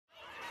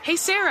Hey,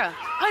 Sarah,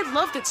 I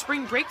love that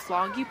spring break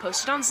vlog you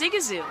posted on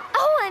Zigazoo.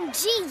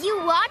 OMG,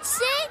 you watched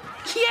it?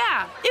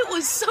 Yeah, it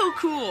was so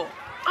cool.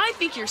 I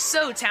think you're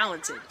so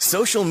talented.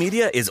 Social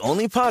media is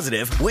only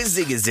positive with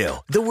Zigazoo,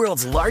 the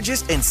world's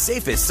largest and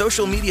safest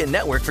social media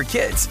network for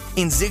kids.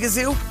 In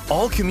Zigazoo,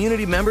 all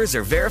community members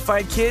are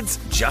verified kids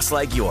just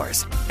like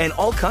yours, and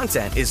all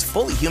content is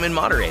fully human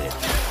moderated.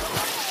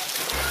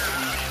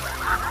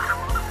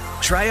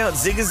 Try out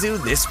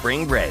Zigazoo this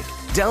spring break.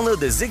 Download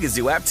the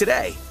Zigazoo app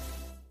today.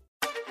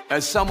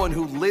 As someone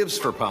who lives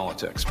for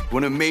politics,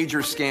 when a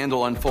major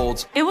scandal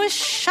unfolds, it was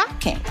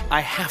shocking.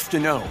 I have to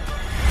know,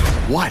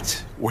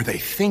 what were they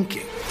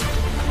thinking?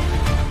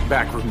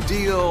 Backroom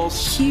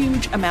deals,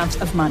 huge amounts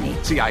of money,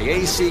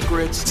 CIA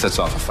secrets, sets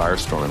off a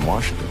firestorm in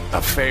Washington,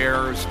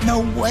 affairs. No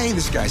way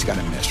this guy's got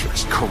a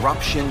mistress.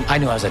 Corruption. I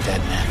knew I was a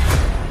dead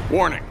man.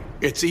 Warning,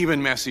 it's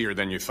even messier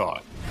than you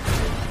thought.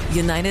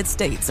 United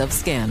States of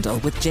Scandal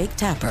with Jake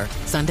Tapper,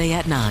 Sunday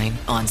at 9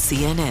 on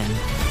CNN.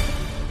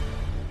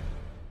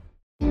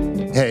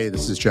 Hey,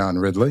 this is John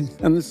Ridley.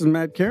 And this is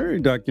Matt Carey,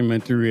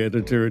 documentary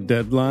editor at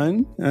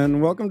Deadline.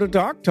 And welcome to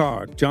Doc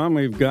Talk. John,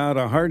 we've got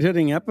a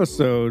hard-hitting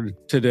episode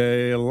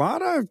today. A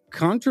lot of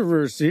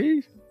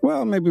controversy.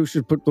 Well, maybe we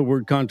should put the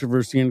word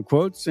controversy in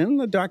quotes in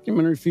the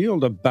documentary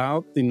field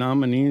about the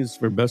nominees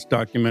for Best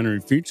Documentary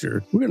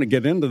Feature. We're going to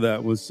get into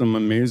that with some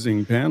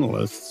amazing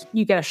panelists.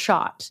 You get a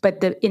shot,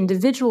 but the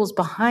individuals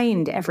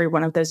behind every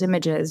one of those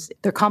images,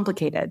 they're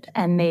complicated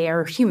and they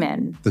are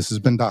human. This has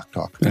been Doc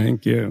Talk.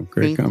 Thank you.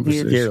 Great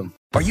conversation. Thank you.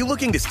 Are you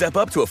looking to step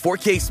up to a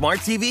 4K smart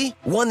TV?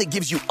 One that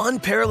gives you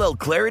unparalleled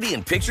clarity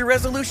and picture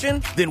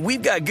resolution? Then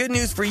we've got good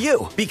news for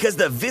you, because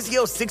the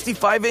Vizio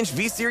 65-inch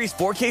V-Series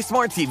 4K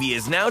smart TV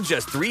is now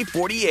just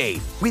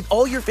 $348. With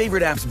all your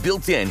favorite apps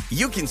built in,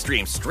 you can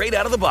stream straight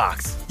out of the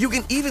box. You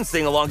can even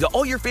sing along to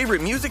all your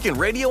favorite music and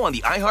radio on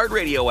the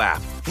iHeartRadio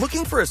app.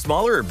 Looking for a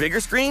smaller or bigger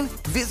screen?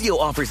 Vizio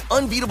offers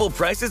unbeatable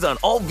prices on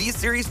all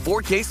V-Series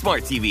 4K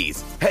smart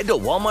TVs. Head to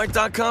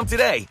Walmart.com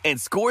today and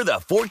score the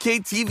 4K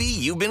TV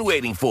you've been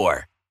waiting for.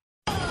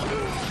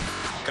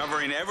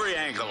 Covering every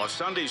angle of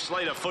Sunday's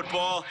slate of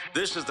football,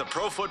 this is the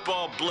Pro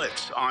Football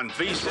Blitz on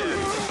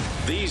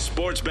VSiN, the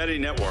sports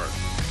betting network.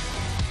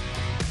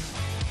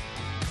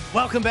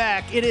 Welcome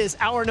back. It is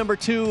hour number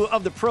 2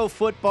 of the Pro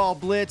Football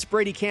Blitz.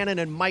 Brady Cannon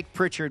and Mike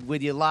Pritchard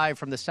with you live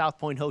from the South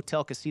Point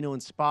Hotel, Casino,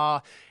 and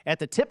Spa at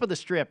the tip of the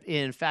strip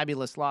in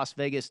fabulous Las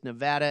Vegas,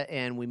 Nevada.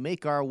 And we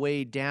make our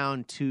way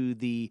down to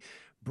the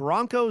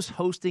Broncos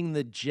hosting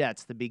the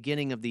Jets, the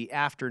beginning of the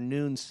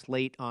afternoon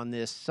slate on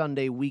this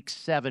Sunday, Week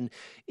 7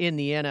 in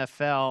the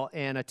NFL.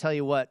 And I tell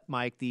you what,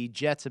 Mike, the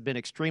Jets have been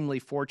extremely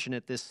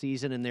fortunate this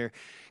season, and they're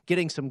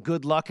getting some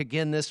good luck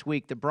again this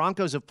week. The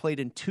Broncos have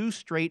played in 2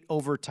 straight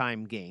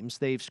overtime games.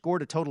 They've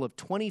scored a total of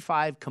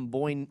 25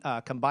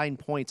 combined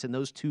points in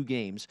those 2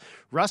 games.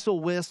 Russell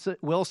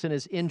Wilson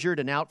is injured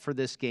and out for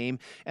this game,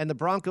 and the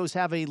Broncos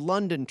have a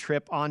London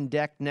trip on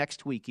deck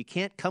next week. You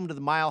can't come to the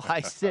Mile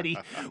High City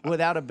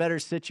without a better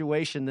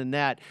situation than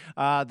that.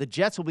 The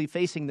Jets will be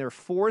facing their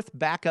 4th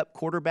backup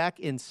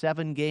quarterback in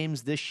 7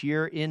 games this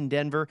year in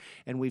Denver,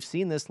 and we've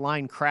seen this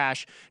line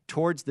crash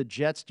towards the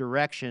Jets'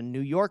 direction.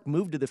 New York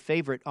moved to the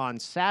favorite on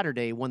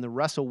Saturday when the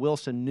Russell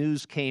Wilson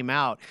news came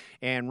out,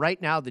 and right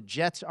now the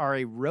Jets are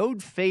a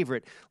road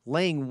favorite,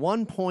 laying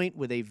 1 point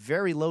with a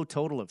very low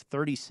total of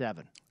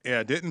 37.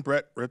 Yeah, didn't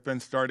Brett Rippon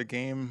start a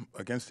game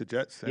against the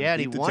Jets? Yeah,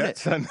 and he won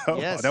it. No,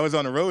 yes. That was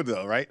on the road,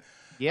 though, right?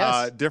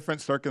 Yes.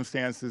 Different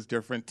circumstances,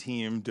 different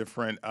team,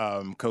 different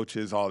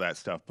coaches, all that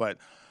stuff. But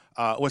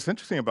what's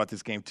interesting about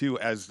this game, too,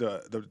 as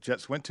the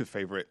Jets went to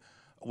favorite,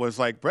 was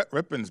like Brett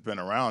Rippon's been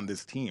around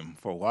this team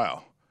for a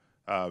while.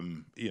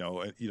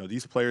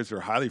 These players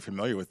are highly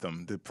familiar with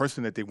them. The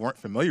person that they weren't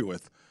familiar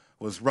with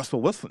was Russell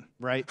Wilson.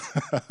 Right.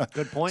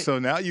 Good point. So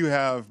now you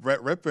have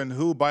Brett Rippon,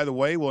 who, by the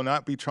way, will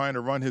not be trying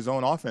to run his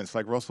own offense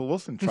like Russell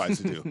Wilson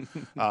tries to do.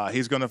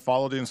 He's going to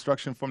follow the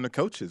instruction from the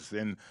coaches.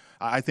 And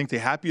I think the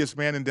happiest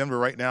man in Denver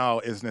right now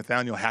is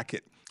Nathaniel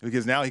Hackett,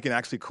 because now he can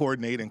actually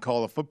coordinate and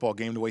call a football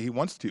game the way he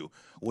wants to,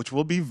 which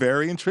will be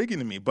very intriguing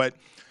to me. But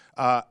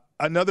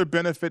another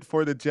benefit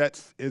for the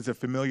Jets is a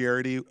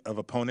familiarity of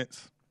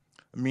opponents,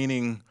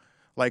 meaning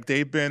like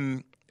they've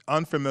been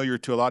unfamiliar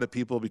to a lot of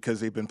people because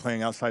they've been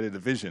playing outside of the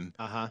division.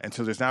 And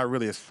so there's not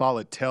really a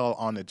solid tell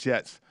on the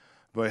Jets.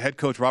 But head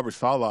coach Robert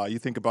Saleh, you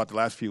think about the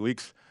last few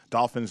weeks,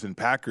 Dolphins and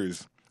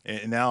Packers,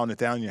 and now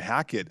Nathaniel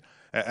Hackett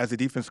as a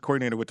defense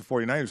coordinator with the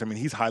 49ers. I mean,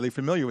 he's highly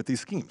familiar with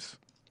these schemes,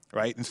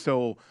 right? And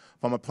so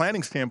from a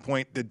planning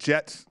standpoint, the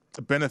Jets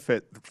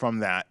benefit from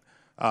that.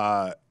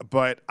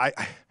 But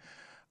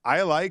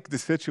I like the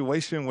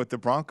situation with the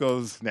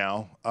Broncos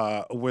now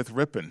with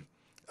Rippon.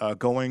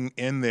 Going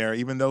in there,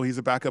 even though he's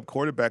a backup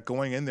quarterback,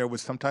 going in there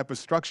with some type of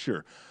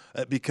structure,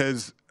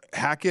 because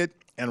Hackett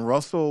and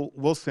Russell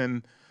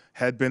Wilson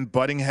had been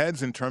butting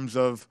heads in terms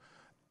of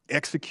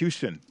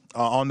execution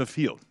on the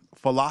field,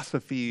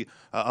 philosophy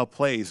of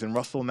plays, and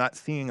Russell not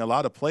seeing a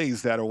lot of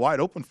plays that are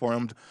wide open for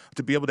him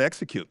to be able to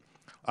execute.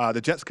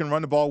 The Jets can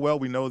run the ball well.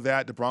 We know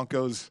that. The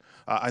Broncos,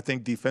 I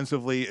think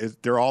defensively,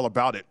 they're all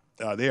about it.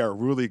 They are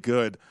really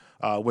good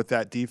with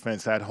that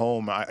defense at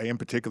home, in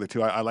particular,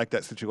 too. I like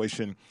that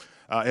situation.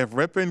 If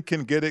Ripon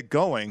can get it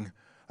going,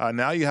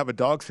 now you have a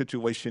dog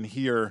situation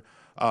here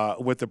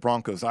with the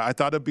Broncos. I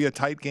thought it'd be a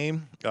tight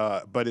game,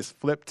 but it's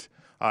flipped.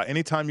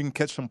 Anytime you can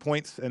catch some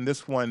points in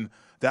this one,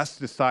 that's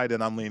the side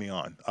that I'm leaning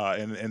on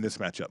in this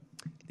matchup.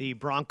 The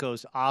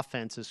Broncos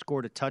offense has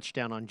scored a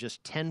touchdown on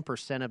just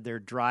 10% of their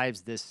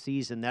drives this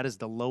season. That is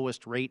the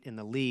lowest rate in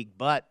the league.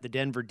 But the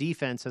Denver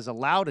defense has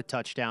allowed a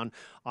touchdown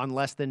on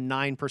less than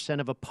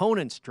 9% of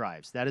opponents'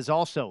 drives. That is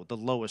also the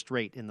lowest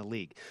rate in the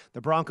league.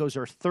 The Broncos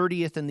are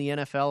 30th in the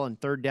NFL in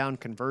third down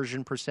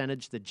conversion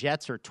percentage. The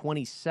Jets are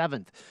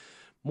 27th.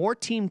 More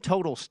team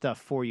total stuff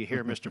for you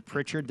here, Mr.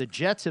 Pritchard. The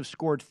Jets have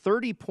scored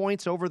 30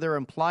 points over their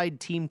implied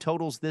team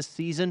totals this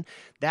season.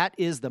 That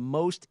is the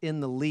most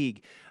in the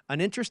league. An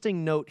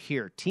interesting note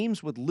here,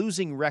 teams with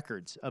losing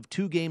records of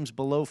 2 games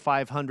below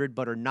 500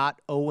 but are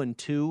not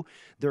 0-2,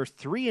 they're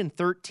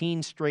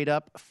 3-13 straight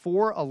up,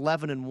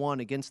 4-11-1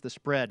 against the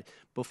spread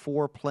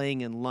before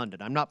playing in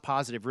London. I'm not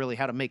positive really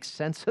how to make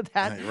sense of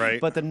that, right.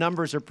 But the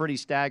numbers are pretty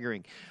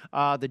staggering.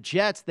 The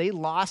Jets, they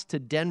lost to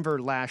Denver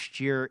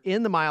last year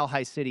in the Mile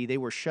High City. They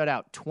were shut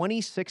out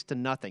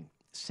 26-0.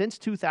 Since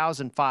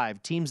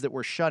 2005, teams that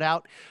were shut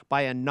out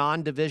by a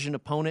non-division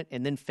opponent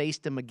and then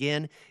faced them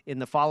again in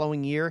the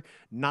following year,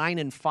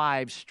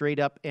 9-5 straight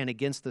up and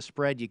against the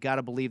spread. You got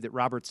to believe that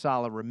Robert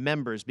Saleh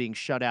remembers being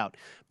shut out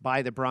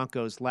by the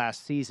Broncos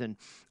last season.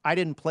 I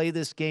didn't play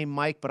this game,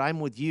 Mike, but I'm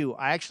with you.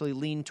 I actually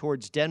lean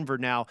towards Denver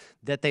now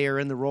that they are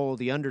in the role of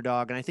the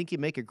underdog, and I think you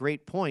make a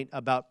great point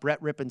about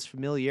Brett Rippon's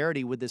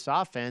familiarity with this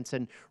offense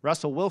and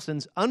Russell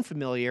Wilson's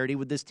unfamiliarity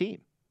with this team.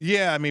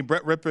 Yeah, I mean,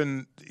 Brett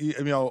Ripon,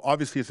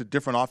 obviously it's a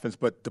different offense,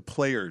 but the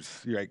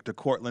players, like the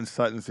Cortland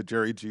Suttons, the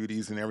Jerry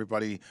Judys, and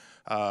everybody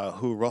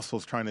who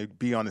Russell's trying to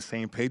be on the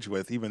same page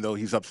with, even though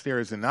he's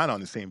upstairs and not on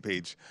the same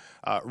page,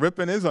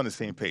 Ripon is on the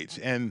same page.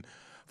 And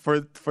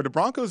for the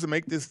Broncos to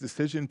make this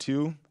decision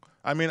too,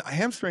 I mean,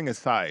 hamstring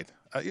aside,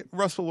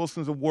 Russell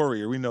Wilson's a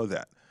warrior. We know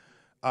that.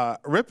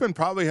 Ripon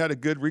probably had a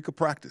good week of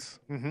practice,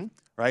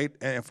 right?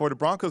 And for the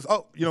Broncos,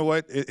 you know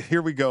what?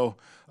 Here we go.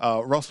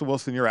 Russell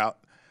Wilson, you're out.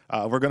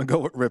 We're going to go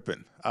with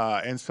Ripon.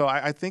 And so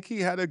I think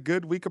he had a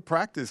good week of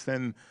practice.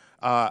 And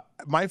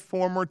my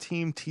former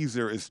team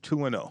teaser is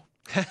 2-0.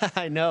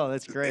 I know,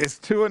 that's great. It's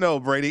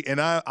 2-0, Brady, and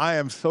I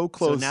am so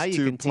close so now you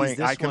to can playing. Tease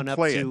this I can one up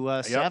play to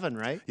it. 7,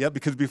 right? Yeah,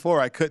 because before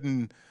I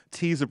couldn't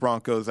tease the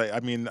Broncos. I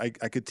mean, I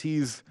could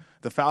tease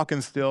the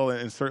Falcons still,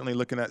 and certainly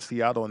looking at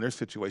Seattle and their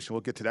situation.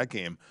 We'll get to that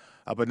game.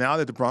 But now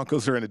that the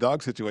Broncos are in a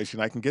dog situation,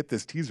 I can get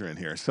this teaser in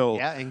here. So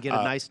yeah, and get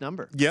a nice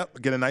number.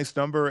 Yep, get a nice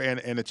number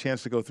and a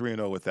chance to go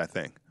 3-0 with that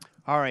thing.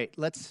 All right,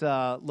 let's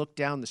look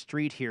down the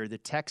street here. The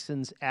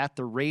Texans at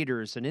the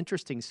Raiders, an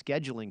interesting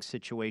scheduling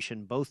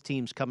situation. Both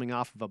teams coming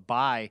off of a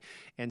bye,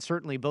 and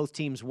certainly both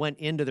teams went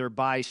into their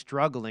bye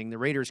struggling. The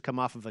Raiders come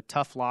off of a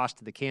tough loss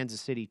to the Kansas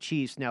City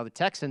Chiefs. Now, the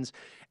Texans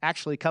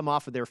actually come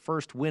off of their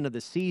first win of the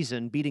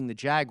season, beating the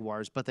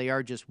Jaguars, but they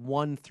are just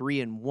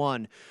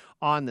 1-3-1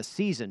 on the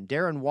season.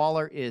 Darren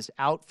Waller is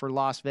out for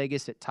Las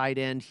Vegas at tight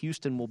end.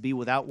 Houston will be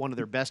without one of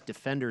their best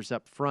defenders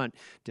up front,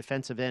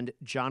 defensive end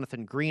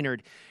Jonathan Greenard.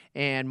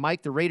 And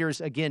Mike, the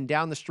Raiders, again,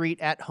 down the street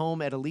at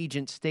home at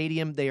Allegiant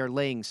Stadium. They are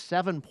laying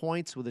 7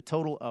 points with a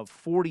total of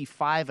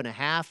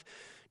 45.5.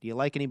 Do you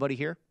like anybody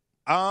here?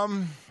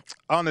 On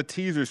a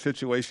teaser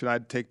situation,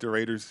 I'd take the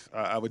Raiders.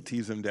 I would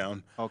tease them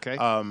down. Okay.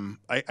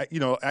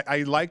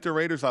 I like the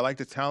Raiders. I like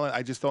the talent.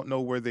 I just don't know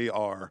where they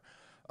are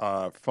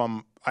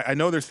I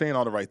know they're saying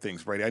all the right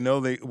things, Brady. I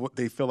know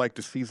they feel like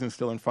the season's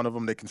still in front of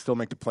them. They can still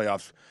make the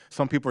playoffs.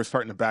 Some people are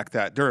starting to back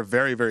that. They're a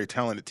very, very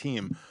talented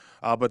team,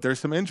 but there's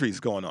some injuries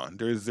going on.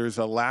 There's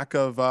a lack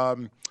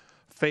of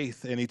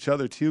faith in each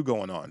other, too,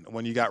 going on.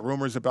 When you got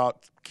rumors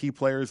about key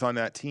players on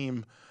that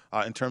team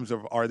in terms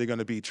of are they going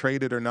to be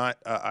traded or not,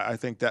 I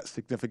think that's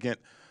significant.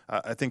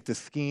 I think the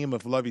scheme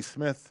of Lovie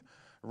Smith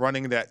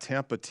running that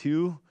Tampa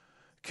 2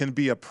 can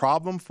be a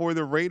problem for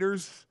the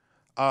Raiders.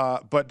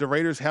 But the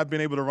Raiders have been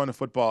able to run the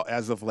football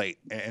as of late.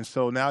 And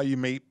so now you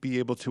may be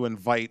able to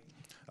invite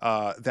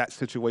that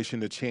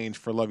situation to change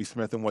for Lovie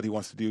Smith and what he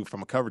wants to do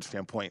from a coverage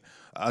standpoint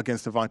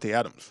against Davante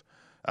Adams.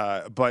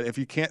 But if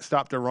you can't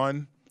stop the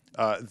run,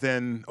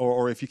 then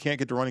or if you can't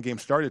get the running game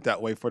started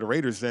that way for the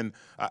Raiders, then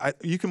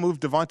you can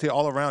move Davante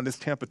all around. This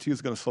Tampa 2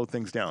 is going to slow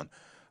things down.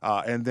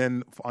 And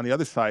then on the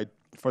other side,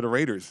 for the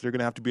Raiders, they're going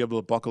to have to be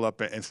able to buckle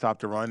up and stop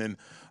the run. And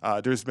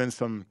there's been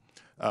some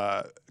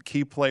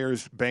key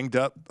players banged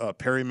up.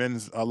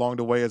 Perryman's along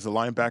the way as a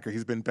linebacker.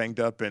 He's been banged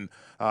up, and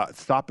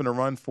stopping a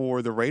run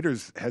for the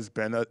Raiders has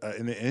been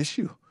an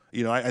issue.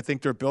 You know, I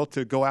think they're built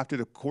to go after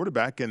the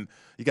quarterback, and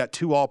you got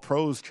 2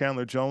 All-Pros,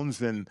 Chandler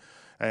Jones and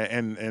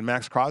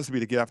Max Crosby,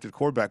 to get after the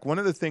quarterback. One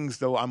of the things,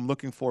 though, I'm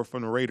looking for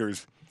from the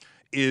Raiders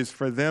is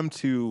for them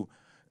to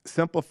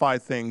simplify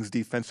things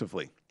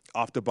defensively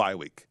off the bye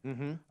week.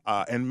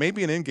 And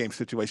maybe an in-game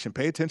situation.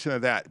 Pay attention to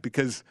that,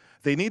 because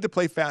they need to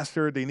play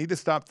faster. They need to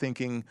stop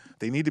thinking.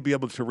 They need to be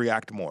able to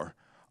react more.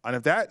 And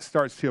if that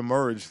starts to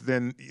emerge,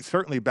 then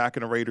certainly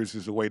backing the Raiders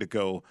is the way to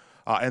go.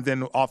 And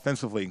then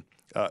offensively,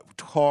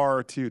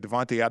 Carr to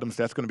Devontae Adams,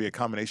 that's going to be a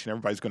combination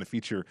everybody's going to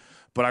feature.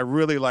 But I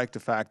really like the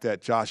fact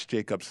that Josh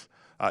Jacobs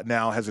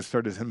now has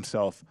asserted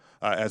himself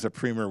as a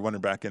premier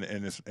running back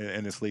in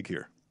this league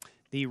here.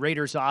 The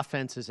Raiders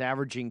offense is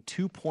averaging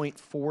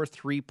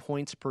 2.43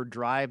 points per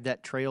drive.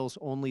 That trails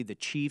only the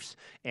Chiefs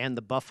and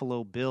the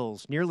Buffalo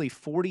Bills. Nearly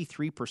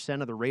 43%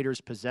 of the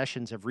Raiders'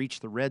 possessions have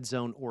reached the red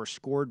zone or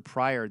scored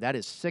prior. That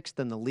is sixth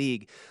in the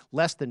league.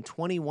 Less than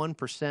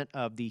 21%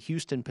 of the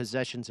Houston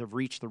possessions have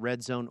reached the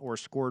red zone or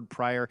scored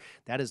prior.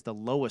 That is the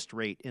lowest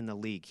rate in the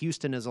league.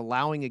 Houston is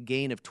allowing a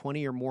gain of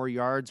 20 or more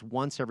yards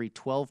once every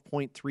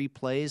 12.3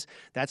 plays.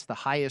 That's the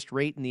highest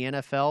rate in the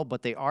NFL,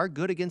 but they are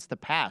good against the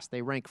pass.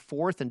 They rank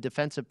fourth in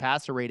defensive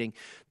passer rating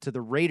to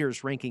the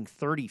Raiders ranking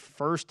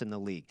 31st in the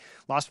league.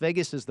 Las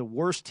Vegas is the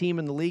worst team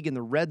in the league in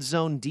the red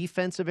zone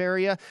defensive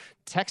area.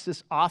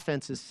 Texas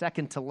offense is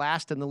second to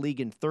last in the league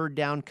in third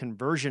down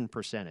conversion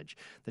percentage.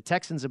 The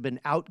Texans have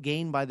been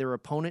outgained by their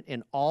opponent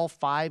in all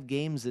 5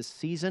 games this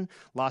season.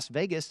 Las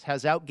Vegas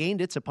has outgained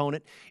its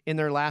opponent in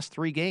their last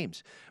 3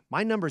 games.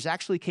 My numbers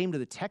actually came to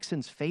the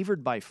Texans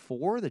favored by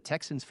 4, the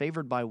Texans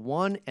favored by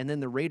 1, and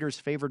then the Raiders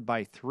favored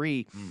by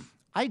 3.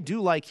 I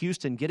do like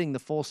Houston getting the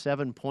full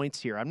 7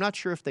 points here. I'm not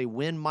sure if they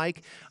win,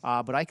 Mike,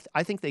 but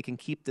I think they can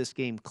keep this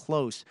game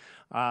close.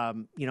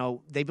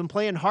 They've been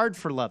playing hard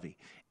for Lovie.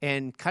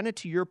 And kind of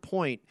to your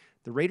point,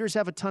 the Raiders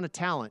have a ton of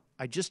talent.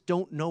 I just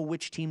don't know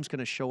which team's going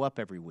to show up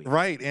every week.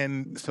 Right,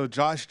 and so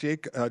Josh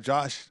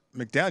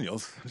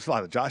McDaniels, there's a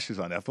lot of Joshes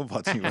on that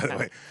football team, by the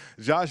way.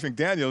 Josh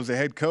McDaniels, the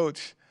head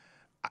coach,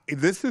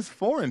 this is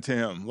foreign to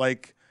him.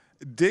 Like,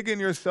 digging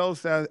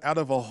yourselves out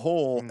of a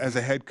hole as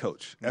a head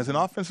coach. As an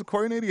offensive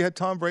coordinator, you had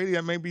Tom Brady.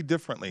 That may be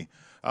differently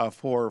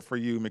for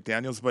you,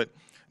 McDaniels. But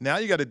now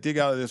you got to dig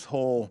out of this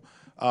hole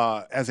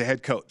as a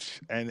head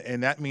coach.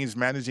 And that means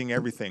managing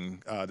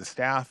everything, the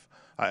staff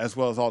as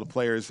well as all the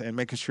players, and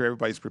making sure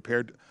everybody's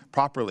prepared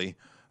properly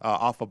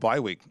off a bye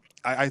week.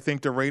 I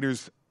think the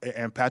Raiders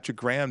and Patrick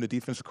Graham, the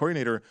defensive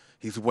coordinator,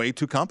 he's way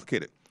too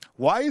complicated.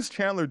 Why is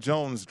Chandler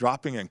Jones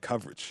dropping in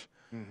coverage?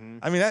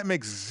 I mean, that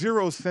makes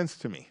zero sense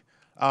to me.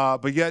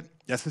 But yet,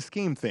 that's a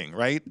scheme thing,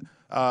 right?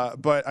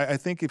 But I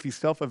think if you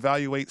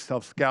self-evaluate,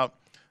 self-scout,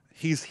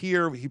 he's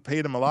here. He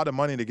paid him a lot of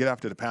money to get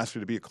after the passer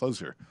to be a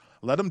closer.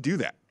 Let him do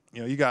that.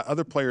 You got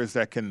other players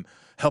that can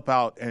help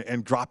out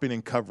and drop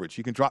in coverage.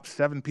 You can drop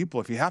 7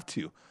 people if you have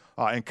to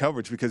in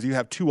coverage because you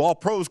have 2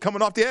 all-pros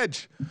coming off the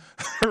edge,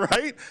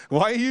 right?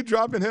 Why are you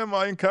dropping him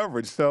in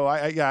coverage? So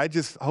I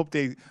just hope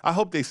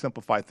they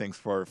simplify things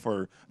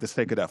for the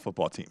sake of that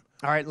football team.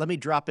 All right, let me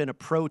drop in a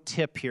pro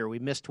tip here. We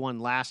missed one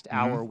last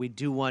hour. We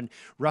do one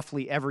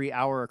roughly every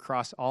hour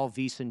across all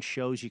VSiN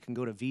shows. You can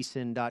go to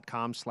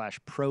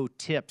vsin.com/pro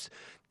tips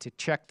to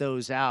check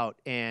those out.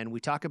 And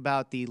we talk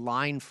about the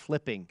line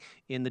flipping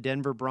in the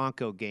Denver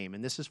Bronco game.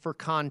 And this is for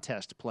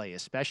contest play,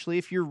 especially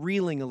if you're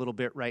reeling a little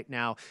bit right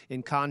now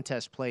in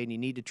contest play and you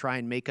need to try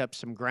and make up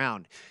some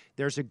ground.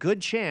 There's a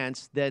good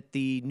chance that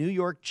the New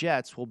York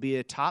Jets will be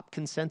a top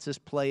consensus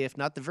play, if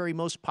not the very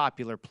most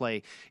popular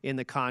play in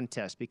the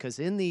contest, because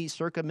in the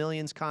Circa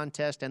Millions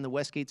contest and the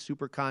Westgate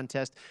Super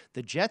contest,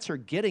 the Jets are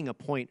getting a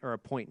point or a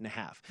point and a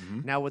half.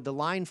 Now, with the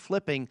line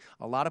flipping,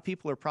 a lot of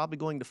people are probably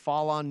going to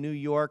fall on New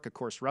York. Of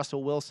course,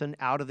 Russell Wilson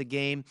out of the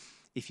game.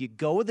 If you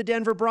go with the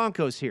Denver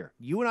Broncos here,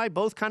 you and I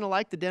both kind of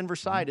like the Denver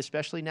side,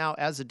 especially now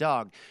as a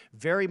dog.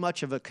 Very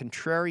much of a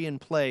contrarian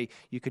play.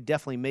 You could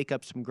definitely make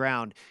up some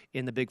ground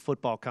in the big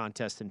football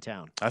contest in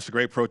town. That's a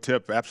great pro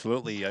tip.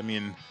 Absolutely. I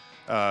mean,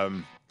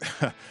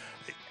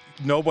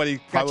 nobody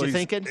probably got you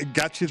thinking.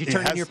 Did you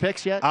turn in your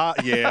picks yet?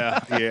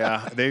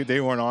 Yeah.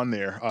 They weren't on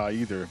there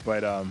either.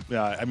 But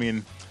I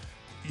mean,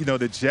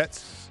 the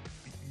Jets.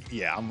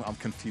 Yeah, I'm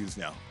confused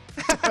now.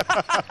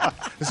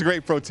 It's a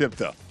great pro tip,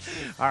 though.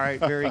 All right,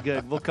 very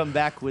good. We'll come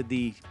back with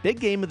the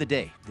big game of the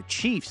day, the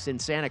Chiefs in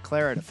Santa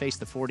Clara to face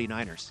the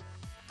 49ers.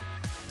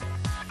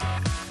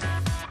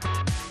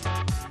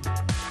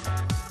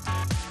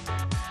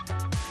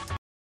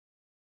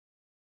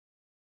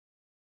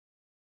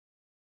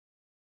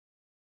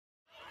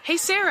 Hey,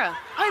 Sarah,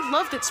 I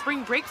love that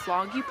spring break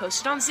vlog you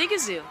posted on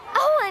Zigazoo.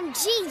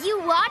 OMG, you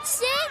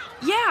watched it?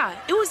 Yeah,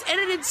 it was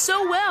edited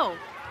so well.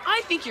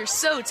 I think you're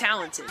so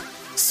talented.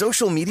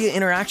 Social media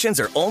interactions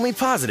are only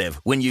positive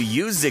when you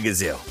use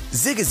Zigazoo.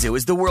 Zigazoo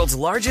is the world's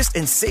largest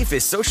and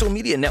safest social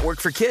media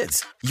network for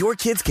kids. Your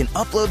kids can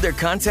upload their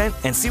content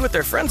and see what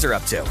their friends are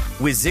up to.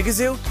 With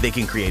Zigazoo, they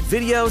can create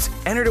videos,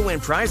 enter to win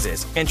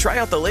prizes, and try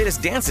out the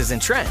latest dances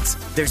and trends.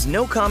 There's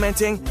no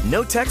commenting,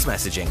 no text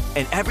messaging,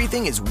 and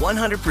everything is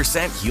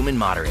 100% human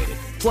moderated.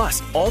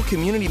 Plus, all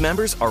community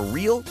members are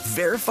real,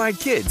 verified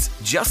kids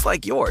just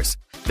like yours.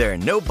 There are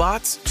no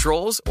bots,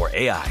 trolls, or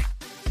AI.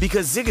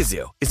 Because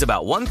Zigazoo is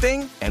about one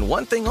thing and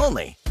one thing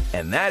only,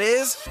 and that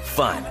is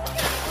fun.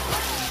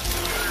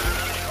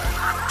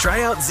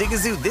 Try out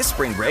Zigazoo this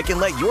spring break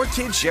and let your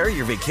kids share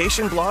your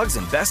vacation blogs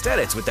and best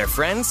edits with their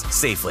friends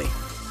safely.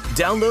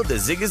 Download the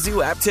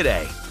Zigazoo app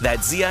today.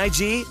 That's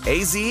Zigazoo.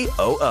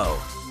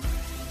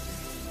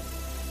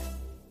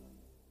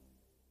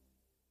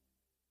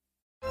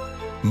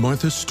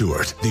 Martha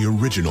Stewart, the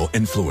original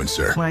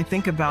influencer. When I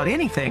think about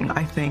anything,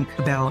 I think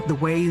about the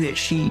way that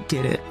she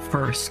did it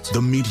first.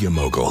 The media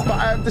mogul.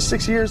 5 to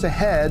 6 years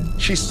ahead,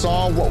 she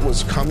saw what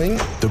was coming.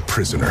 The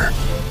prisoner.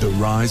 The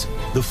rise,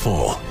 the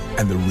fall,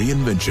 and the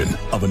reinvention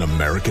of an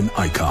American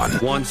icon.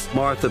 Once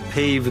Martha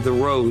paved the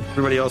road,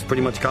 everybody else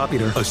pretty much copied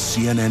her. A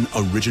CNN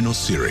original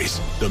series,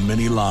 The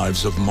Many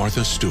Lives of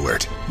Martha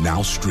Stewart,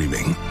 now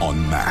streaming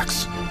on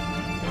Max.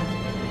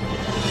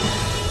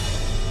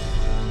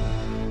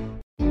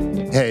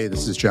 Hey,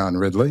 this is John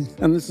Ridley.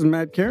 And this is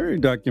Matt Carey,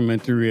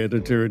 documentary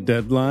editor at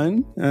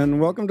Deadline. And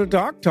welcome to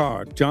Talk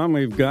Talk. John,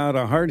 we've got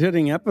a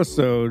hard-hitting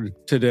episode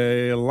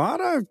today. A lot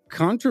of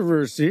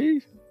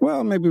controversy.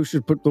 Well, maybe we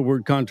should put the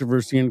word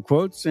controversy in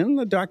quotes in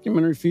the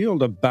documentary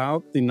field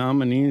about the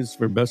nominees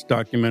for Best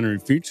Documentary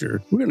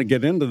Feature. We're going to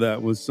get into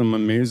that with some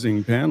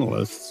amazing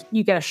panelists.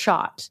 You get a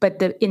shot, but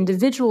the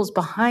individuals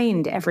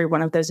behind every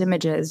one of those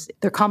images,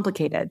 they're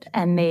complicated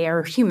and they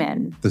are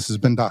human. This has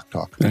been Doc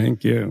Talk.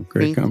 Thank you.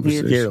 Great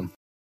conversation. Thank you.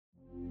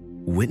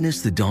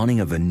 Witness the dawning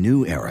of a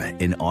new era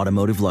in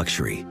automotive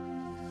luxury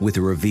with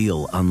a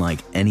reveal unlike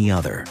any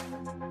other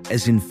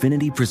as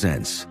Infiniti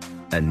presents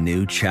a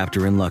new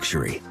chapter in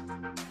luxury,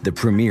 the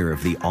premiere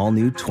of the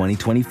all-new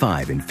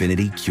 2025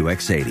 Infiniti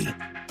QX80.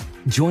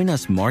 Join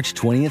us March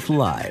 20th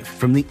live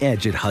from the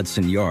Edge at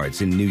Hudson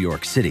Yards in New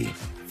York City,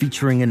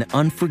 featuring an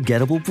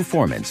unforgettable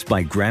performance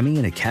by Grammy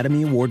and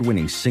Academy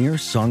Award-winning singer,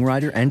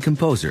 songwriter, and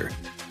composer,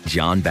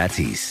 Jon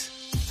Batiste.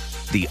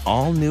 The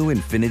all-new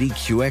Infiniti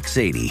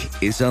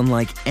QX80 is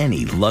unlike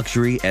any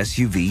luxury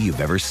SUV you've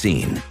ever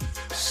seen.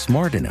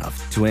 Smart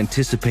enough to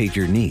anticipate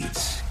your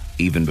needs,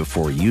 even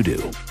before you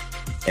do.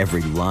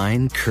 Every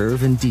line,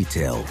 curve, and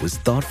detail was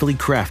thoughtfully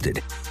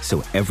crafted,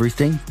 so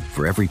everything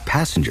for every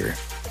passenger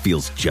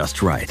feels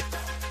just right.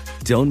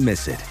 Don't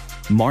miss it.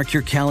 Mark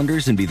your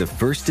calendars and be the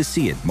first to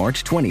see it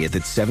March 20th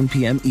at 7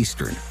 p.m.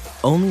 Eastern,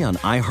 only on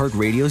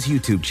iHeartRadio's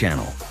YouTube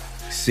channel.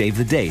 Save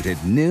the date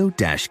at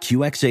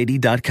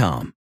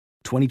new-QX80.com.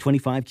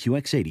 2025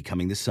 QX80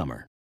 coming this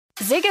summer.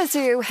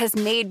 Zigazoo has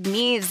made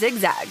me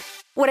zigzag.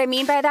 What I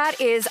mean by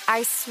that is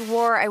I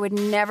swore I would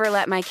never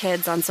let my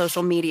kids on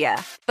social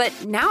media, but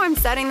now I'm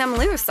setting them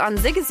loose on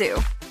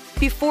Zigazoo.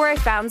 Before I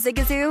found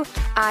Zigazoo,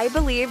 I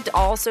believed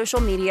all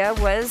social media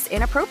was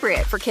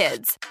inappropriate for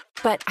kids.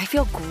 But I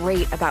feel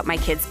great about my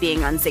kids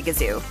being on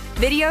Zigazoo.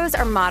 Videos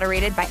are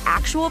moderated by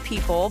actual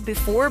people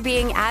before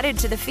being added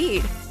to the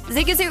feed.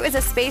 Zigazoo is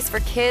a space for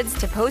kids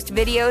to post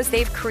videos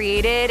they've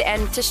created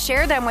and to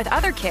share them with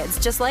other kids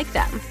just like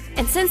them.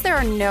 And since there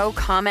are no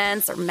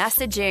comments or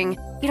messaging,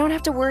 you don't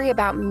have to worry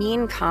about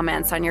mean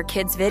comments on your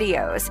kids'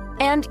 videos.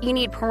 And you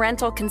need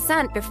parental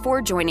consent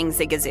before joining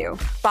Zigazoo.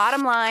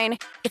 Bottom line,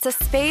 it's a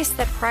space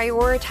that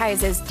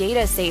prioritizes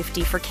data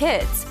safety for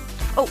kids.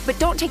 Oh, but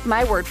don't take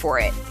my word for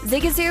it.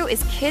 Zigazoo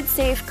is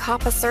KidSafe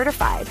COPPA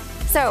certified.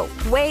 So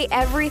weigh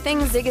everything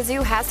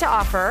Zigazoo has to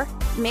offer.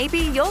 Maybe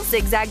you'll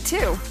zigzag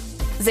too.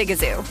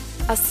 Zigazoo,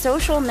 a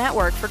social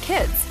network for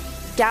kids.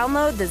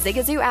 Download the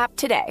Zigazoo app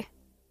today.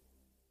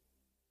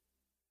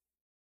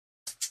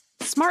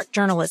 Smart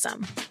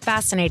journalism.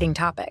 Fascinating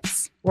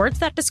topics. Words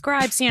that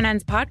describe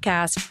CNN's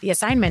podcast, The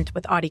Assignment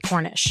with Audie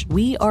Cornish.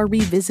 We are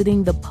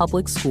revisiting the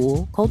public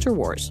school culture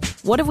wars.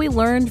 What have we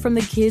learned from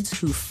the kids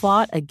who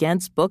fought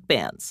against book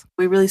bans?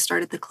 We really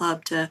started the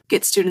club to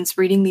get students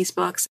reading these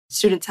books.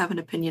 Students have an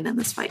opinion in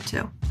this fight,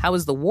 too. How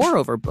has the war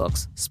over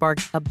books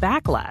sparked a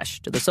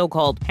backlash to the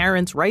so-called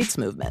parents' rights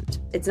movement?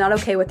 It's not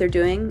okay what they're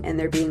doing, and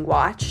they're being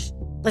watched.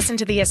 Listen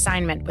to The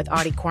Assignment with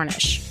Audie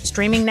Cornish.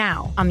 Streaming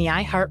now on the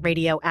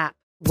iHeartRadio app.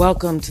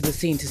 Welcome to the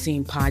Scene to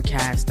Scene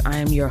podcast. I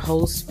am your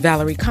host,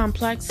 Valerie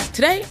Complex.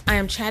 Today, I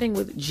am chatting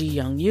with Ji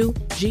Young Yu.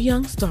 Ji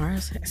Young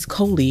stars as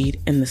co-lead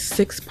in the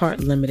 6-part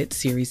limited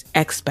series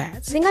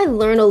Expats. I think I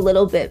learn a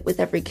little bit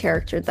with every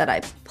character that I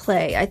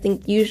play. I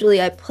think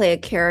usually I play a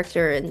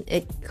character and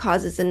it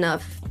causes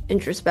enough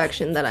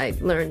introspection that I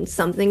learn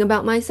something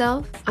about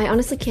myself. I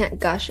honestly can't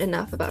gush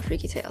enough about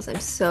Freaky Tales. I'm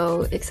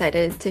so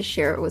excited to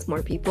share it with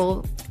more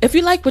people. If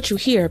you like what you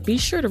hear, be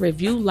sure to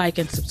review, like,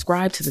 and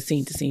subscribe to the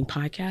Scene to Scene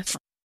podcast.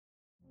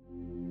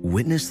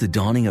 Witness the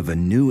dawning of a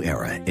new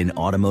era in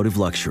automotive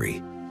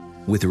luxury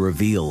with a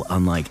reveal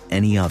unlike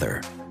any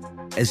other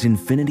as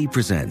Infiniti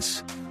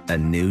presents a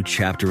new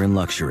chapter in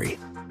luxury,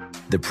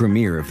 the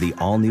premiere of the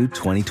all-new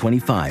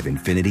 2025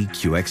 Infiniti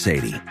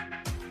QX80.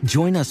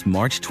 Join us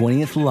March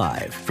 20th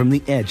live from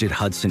the Edge at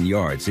Hudson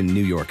Yards in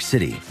New York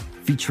City,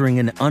 featuring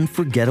an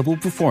unforgettable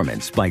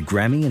performance by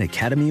Grammy and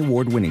Academy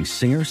Award-winning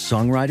singer,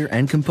 songwriter,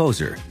 and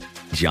composer,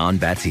 Jon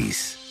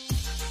Batiste.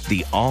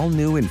 The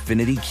all-new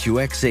Infiniti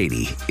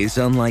QX80 is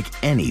unlike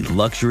any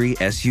luxury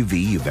SUV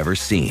you've ever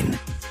seen.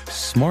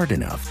 Smart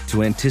enough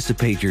to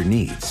anticipate your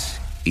needs,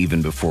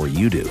 even before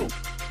you do.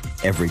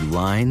 Every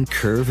line,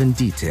 curve, and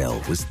detail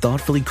was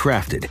thoughtfully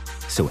crafted,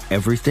 so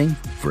everything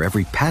for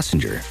every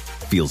passenger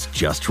feels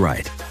just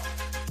right.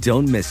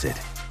 Don't miss it.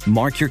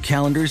 Mark your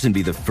calendars and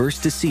be the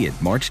first to see it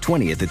March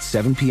 20th at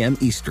 7 p.m.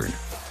 Eastern,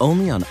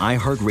 only on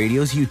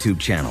iHeartRadio's YouTube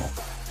channel.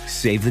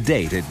 Save the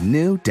date at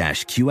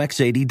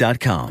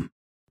new-QX80.com.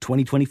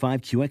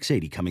 2025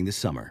 QX80 coming this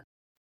summer.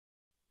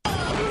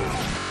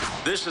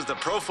 This is the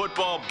Pro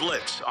Football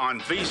Blitz on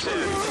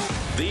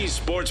VSiN, the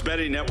Sports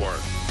Betting Network.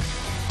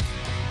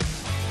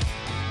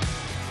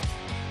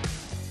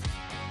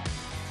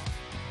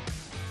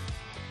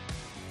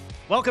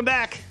 Welcome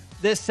back.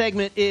 This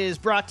segment is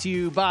brought to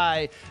you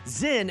by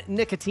Zyn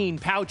Nicotine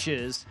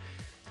Pouches.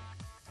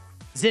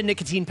 Zyn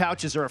nicotine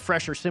pouches are a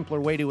fresher,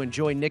 simpler way to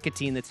enjoy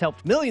nicotine that's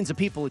helped millions of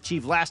people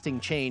achieve lasting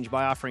change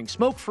by offering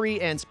smoke-free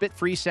and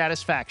spit-free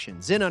satisfaction.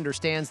 Zyn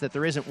understands that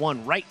there isn't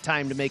one right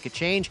time to make a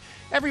change.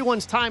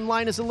 Everyone's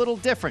timeline is a little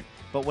different,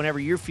 but whenever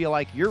you feel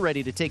like you're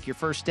ready to take your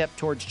first step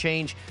towards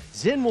change,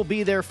 Zyn will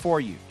be there for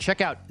you.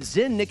 Check out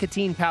Zyn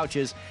nicotine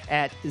pouches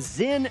at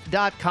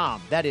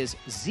zyn.com. That is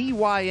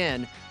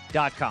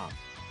ZYN.com.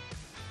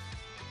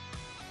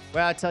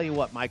 Well, I tell you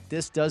what, Mike,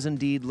 this does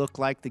indeed look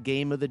like the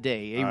game of the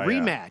day. A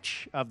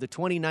rematch of the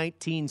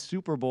 2019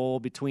 Super Bowl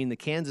between the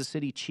Kansas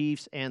City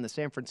Chiefs and the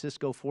San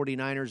Francisco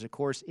 49ers. Of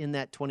course, in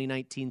that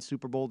 2019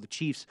 Super Bowl, the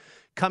Chiefs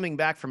coming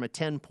back from a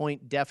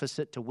 10-point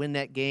deficit to win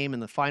that game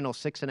in the final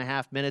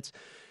 6.5 minutes.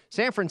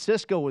 San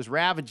Francisco was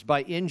ravaged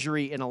by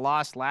injury in a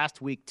loss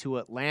last week to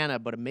Atlanta,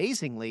 but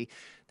amazingly,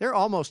 they're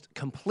almost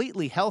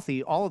completely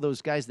healthy. All of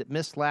those guys that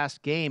missed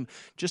last game,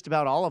 just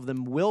about all of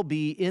them will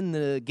be in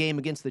the game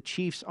against the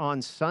Chiefs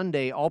on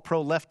Sunday.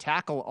 All-Pro left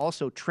tackle,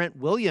 also Trent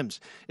Williams,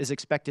 is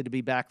expected to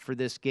be back for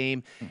this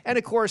game. And,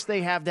 of course,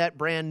 they have that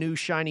brand-new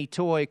shiny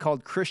toy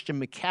called Christian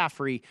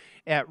McCaffrey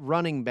at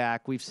running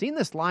back. We've seen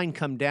this line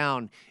come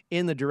down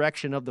in the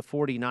direction of the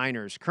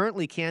 49ers.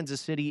 Currently, Kansas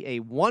City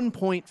a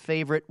 1-point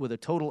favorite with a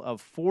total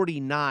of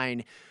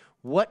 49.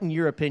 What, in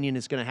your opinion,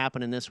 is going to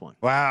happen in this one?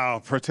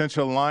 Wow,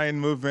 potential line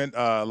movement,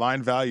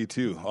 line value,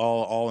 too,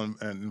 all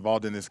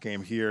involved in this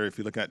game here. If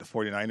you're looking at the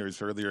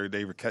 49ers earlier,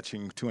 they were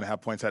catching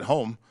 2.5 points at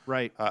home.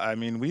 Right. I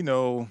mean, we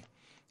know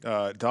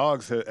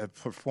dogs have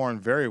performed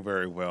very,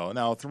 very well.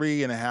 Now,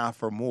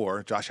 3.5 or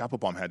more, Josh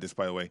Applebaum had this,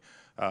 by the way.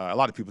 A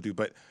lot of people do,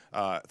 but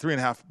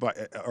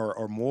 3.5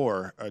 or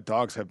more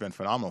dogs have been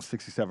phenomenal,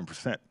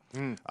 67%.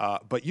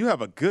 But you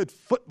have a good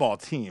football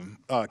team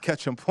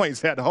catching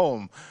points at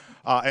home.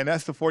 And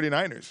that's the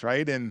 49ers,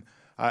 right? And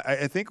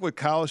I think what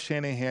Kyle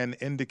Shanahan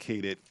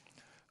indicated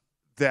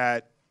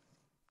that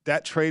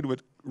trade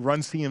with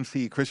Run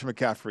CMC, Christian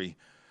McCaffrey,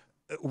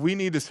 we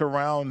need to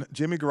surround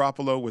Jimmy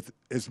Garoppolo with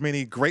as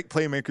many great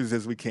playmakers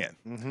as we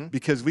can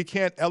because we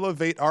can't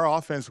elevate our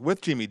offense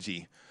with Jimmy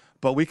G,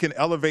 but we can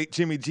elevate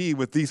Jimmy G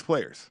with these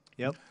players.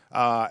 Yep.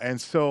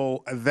 And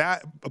so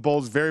that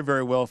bodes very,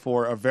 very well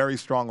for a very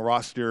strong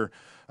roster.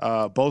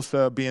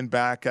 Bosa being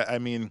back, I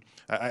mean,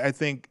 I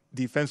think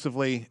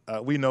defensively,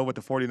 we know what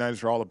the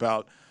 49ers are all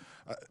about.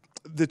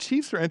 The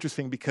Chiefs are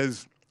interesting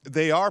because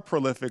they are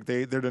prolific.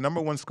 They're the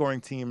number one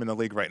scoring team in the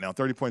league right now,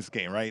 30 points a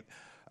game, right?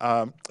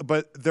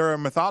 But they're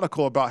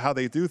methodical about how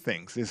they do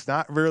things. It's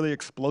not really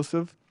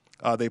explosive.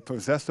 They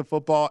possess the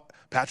football.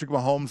 Patrick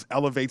Mahomes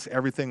elevates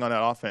everything on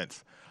that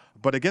offense.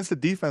 But against a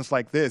defense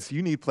like this,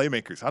 you need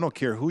playmakers. I don't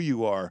care who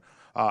you are.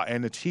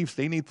 And the Chiefs,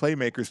 they need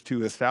playmakers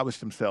to establish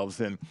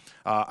themselves. And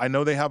I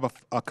know they have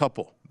a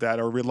couple that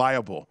are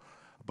reliable,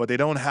 but they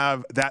don't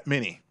have that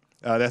many.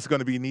 That's going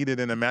to be needed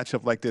in a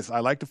matchup like this. I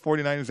like the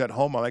 49ers at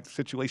home. I like the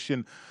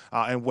situation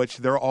in which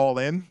they're all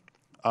in,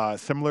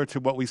 similar to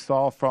what we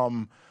saw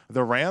from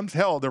the Rams.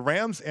 Hell, the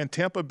Rams and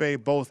Tampa Bay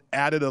both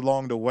added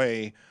along the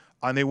way,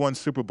 and they won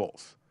Super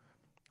Bowls.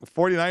 The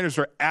 49ers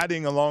are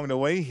adding along the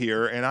way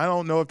here, and I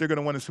don't know if they're going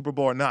to win a Super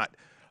Bowl or not.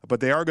 But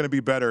they are going to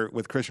be better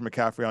with Christian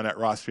McCaffrey on that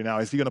roster. Now,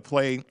 is he going to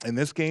play in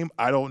this game?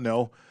 I don't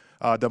know.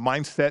 The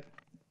mindset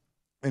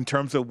in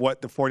terms of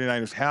what the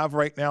 49ers have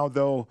right now,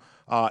 though,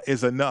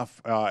 is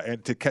enough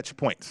to catch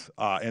points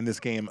in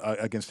this game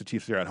against the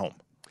Chiefs here at home.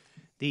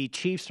 The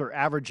Chiefs are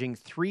averaging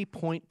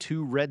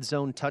 3.2 red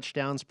zone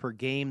touchdowns per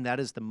game.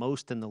 That is the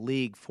most in the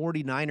league.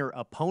 49er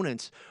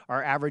opponents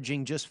are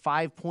averaging just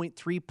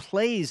 5.3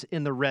 plays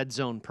in the red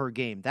zone per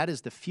game. That is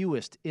the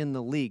fewest in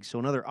the league. So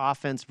another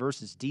offense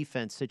versus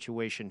defense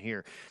situation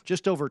here.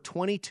 Just over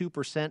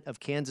 22% of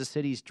Kansas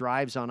City's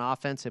drives on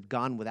offense have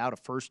gone without a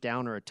first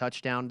down or a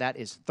touchdown. That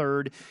is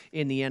third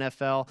in the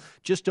NFL.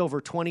 Just over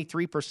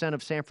 23%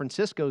 of San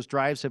Francisco's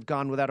drives have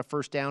gone without a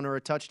first down or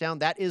a touchdown.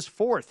 That is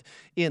fourth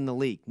in the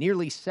league.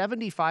 Nearly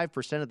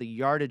 75% of the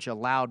yardage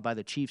allowed by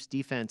the Chiefs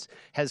defense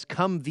has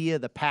come via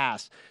the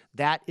pass.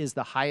 That is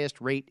the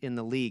highest rate in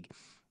the league.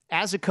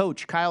 As a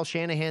coach, Kyle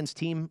Shanahan's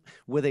team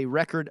with a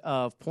record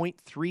of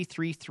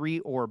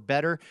 .333 or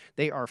better.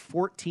 They are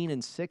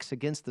 14-6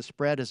 against the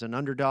spread as an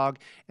underdog,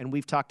 and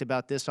we've talked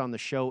about this on the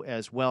show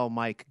as well,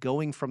 Mike,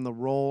 going from the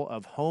role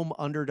of home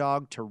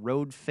underdog to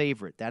road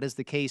favorite. That is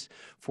the case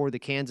for the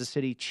Kansas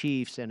City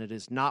Chiefs, and it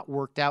has not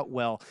worked out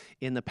well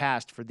in the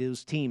past for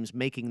those teams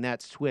making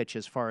that switch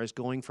as far as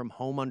going from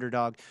home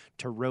underdog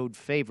to road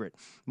favorite.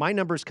 My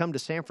numbers come to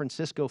San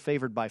Francisco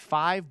favored by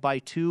 5, by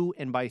 2,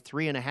 and by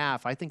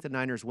 3.5. I think the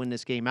Niners win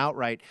this game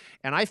outright,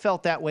 and I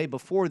felt that way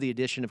before the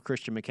addition of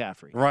Christian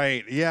McCaffrey.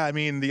 Right, yeah, I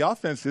mean, the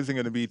offense isn't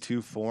going to be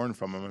too foreign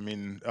from him. I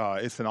mean,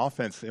 it's an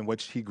offense in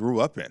which he grew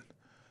up in.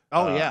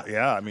 Oh, yeah.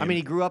 Yeah, I mean,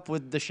 he grew up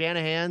with the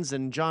Shanahans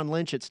and John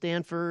Lynch at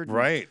Stanford.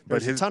 Right.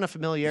 There's a ton of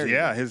familiarity.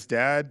 Yeah, his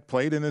dad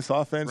played in this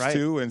offense,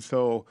 too, and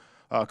so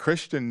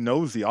Christian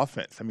knows the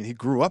offense. I mean, he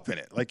grew up in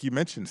it. Like you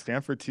mentioned,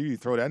 Stanford, too, you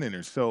throw that in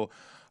there. So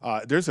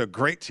there's a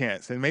great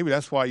chance, and maybe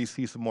that's why you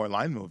see some more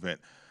line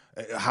movement.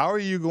 How are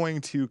you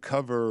going to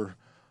cover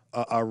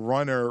a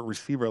runner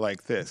receiver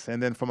like this?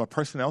 And then from a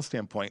personnel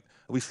standpoint,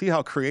 we see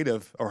how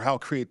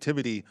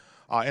creativity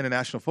in the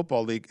National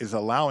Football League is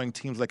allowing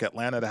teams like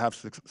Atlanta to have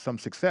some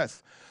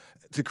success.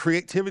 To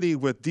creativity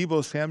with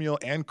Deebo Samuel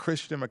and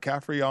Christian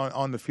McCaffrey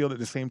on the field at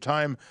the same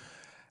time,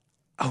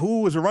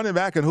 who was a running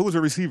back and who was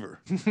a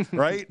receiver,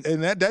 right?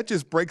 And that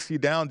just breaks you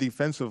down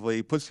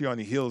defensively, puts you on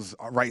your heels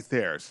right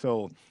there.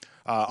 So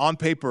on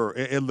paper,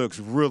 it looks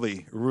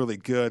really, really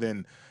good,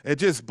 and it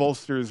just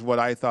bolsters what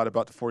I thought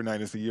about the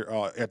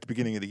 49ers at the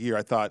beginning of the year.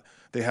 I thought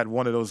they had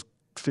one of those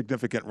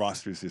significant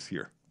rosters this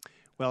year.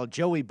 Well,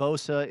 Joey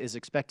Bosa is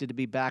expected to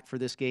be back for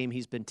this game.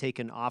 He's been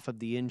taken off of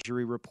the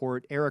injury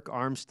report. Eric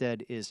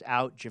Armstead is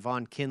out.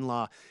 Javon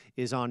Kinlaw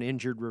is on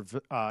injured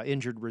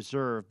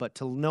reserve. But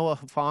Talanoa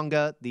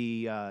Hufanga,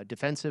 the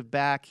defensive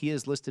back, he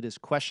is listed as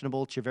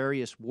questionable.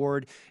 Charvarius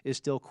Ward is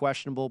still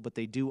questionable, but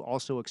they do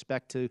also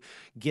expect to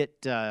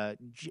get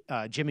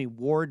Jimmy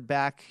Ward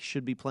back.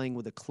 Should be playing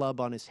with a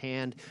club on his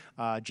hand.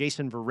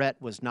 Jason Verrett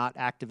was not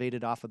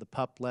activated off of the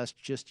PUP list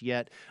just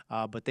yet,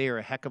 but they are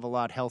a heck of a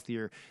lot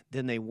healthier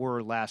than they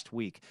were last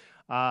week.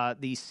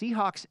 The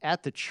Seahawks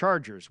at the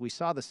Chargers. We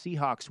saw the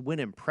Seahawks win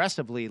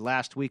impressively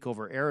last week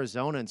over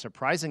Arizona, and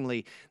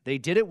surprisingly, they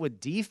did it with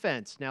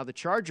defense. Now, the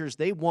Chargers,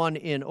 they won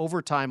in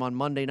overtime on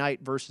Monday night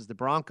versus the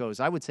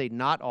Broncos. I would say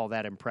not all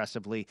that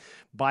impressively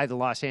by the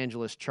Los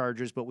Angeles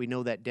Chargers, but we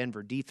know that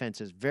Denver defense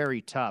is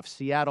very tough.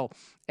 Seattle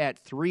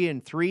at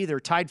 3-3. They're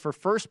tied for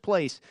first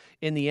place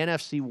in the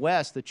NFC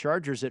West. The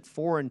Chargers at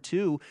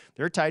 4-2.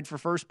 They're tied for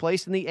first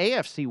place in the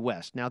AFC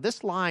West. Now,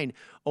 this line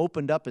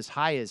opened up as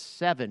high as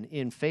 7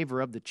 in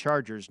favor of the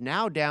Chargers,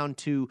 now down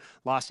to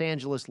Los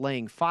Angeles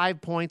laying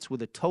 5 points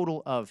with a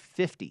total of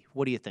 50.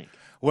 What do you think?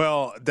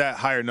 Well, that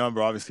higher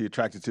number obviously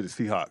attracted to the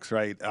Seahawks,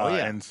 right?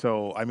 Yeah. And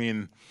so, I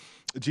mean,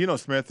 Geno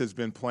Smith has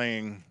been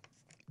playing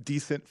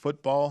decent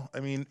football. I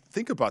mean,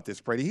 think about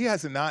this, Brady. He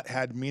has not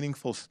had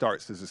meaningful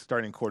starts as a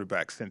starting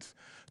quarterback since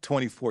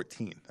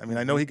 2014. I mean,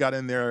 I know he got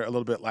in there a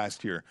little bit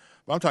last year,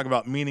 but I'm talking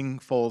about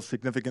meaningful,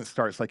 significant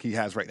starts like he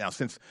has right now.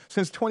 Since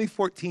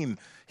 2014,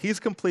 he's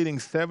completing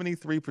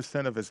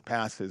 73% of his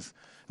passes.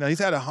 Now, he's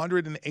had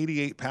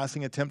 188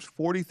 passing attempts.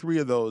 43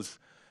 of those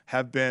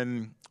have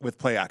been with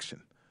play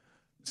action.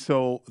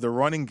 So the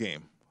running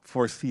game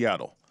for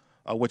Seattle,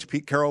 which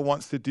Pete Carroll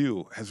wants to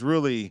do, has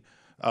really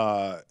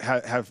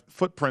have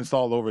footprints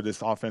all over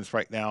this offense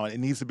right now. It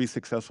needs to be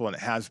successful, and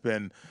it has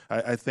been.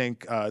 I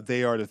think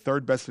they are the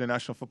third best in the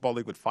National Football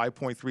League with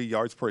 5.3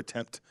 yards per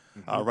attempt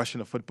rushing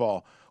the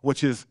football,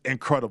 which is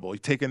incredible. You're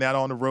taking that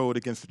on the road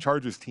against the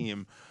Chargers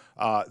team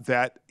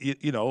that, they're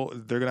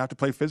going to have to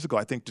play physical.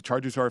 I think the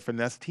Chargers are a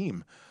finesse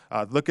team.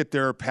 Look at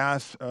their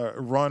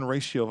pass-run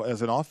ratio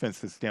as an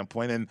offensive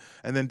standpoint.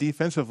 And then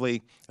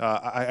defensively,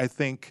 I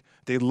think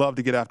they love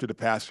to get after the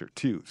passer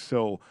too.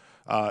 So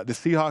the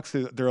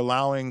Seahawks, they're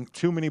allowing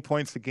too many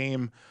points a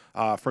game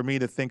for me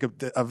to think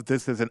of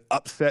this as an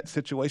upset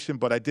situation.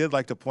 But I did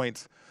like the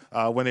points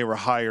when they were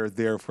higher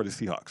there for the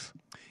Seahawks.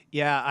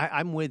 Yeah,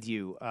 I'm with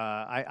you.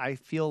 I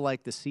feel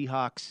like the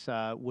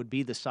Seahawks would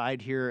be the side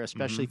here,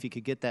 especially if you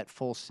could get that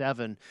full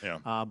 7.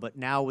 Yeah. But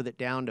now with it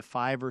down to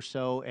 5 or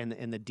so,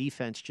 and the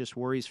defense just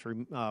worries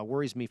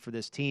me for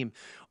this team.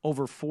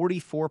 Over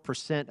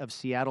 44% of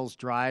Seattle's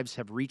drives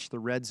have reached the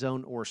red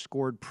zone or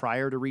scored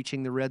prior to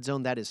reaching the red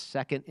zone. That is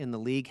second in the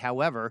league.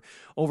 However,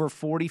 over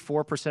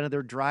 44% of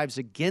their drives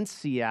against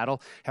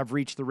Seattle have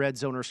reached the red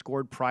zone or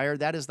scored prior.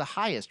 That is the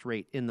highest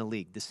rate in the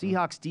league. The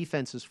Seahawks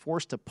defense is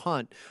forced to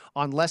punt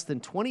on less than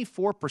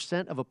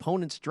 24% of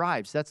opponents'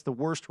 drives. That's the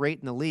worst rate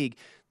in the league.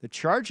 The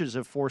Chargers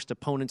have forced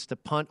opponents to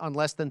punt on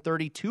less than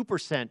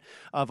 32%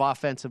 of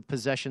offensive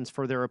possessions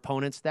for their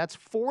opponents. That's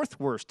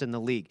fourth worst in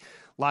the league.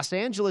 Los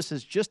Angeles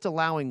is just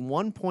allowing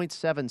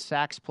 1.7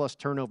 sacks plus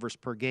turnovers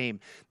per game.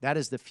 That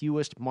is the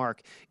fewest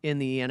mark in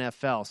the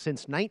NFL.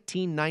 Since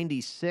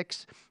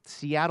 1996,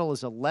 Seattle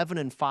is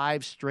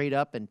 11-5 straight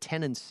up and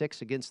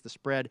 10-6 against the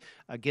spread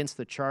against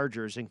the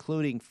Chargers,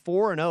 including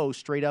 4-0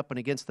 straight up and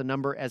against the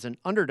number as an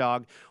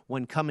underdog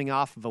when coming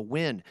off of a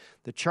win.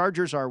 The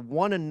Chargers are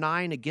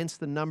 1-9 against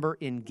the number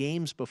in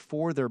games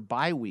before their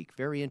bye week.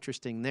 Very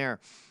interesting there.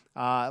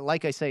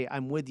 Like I say,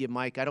 I'm with you,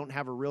 Mike. I don't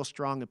have a real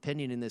strong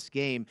opinion in this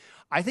game.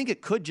 I think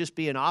it could just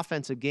be an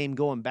offensive game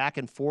going back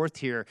and forth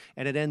here,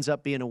 and it ends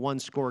up being a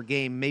one-score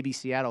game. Maybe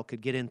Seattle could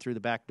get in through the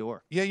back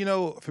door.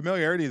 Yeah,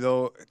 familiarity,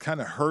 though,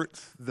 kind of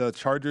hurts the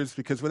Chargers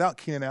because without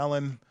Keenan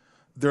Allen,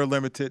 they're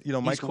limited.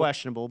 He's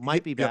questionable.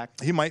 Might be back.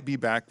 He might be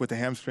back with the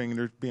hamstring, and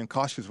they're being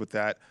cautious with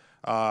that.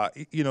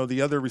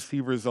 The other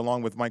receivers,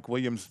 along with Mike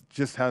Williams,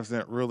 just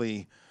hasn't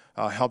really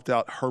helped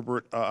out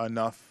Herbert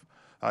enough.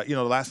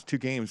 The last 2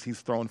 games, he's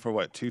thrown for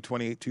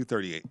 228,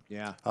 238.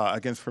 Yeah.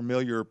 Against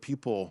familiar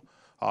people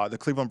The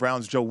Cleveland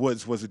Browns, Joe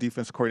Woods was the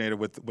defense coordinator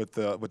with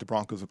the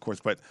Broncos, of course.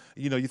 But,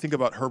 you think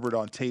about Herbert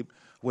on tape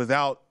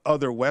without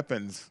other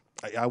weapons.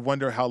 I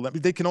wonder how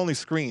they can only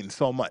screen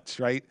so much,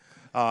 right?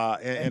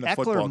 In a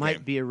football Eckler might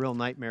game. be a real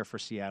nightmare for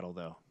Seattle,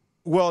 though.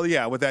 Well,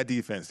 yeah, with that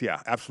defense,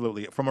 yeah,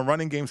 absolutely. From a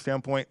running game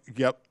standpoint,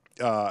 yep.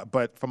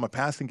 But from a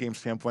passing game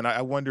standpoint,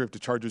 I wonder if the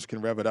Chargers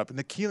can rev it up. And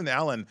the Keenan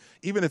Allen,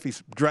 even if he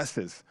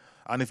dresses,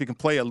 and if he can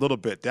play a little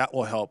bit, that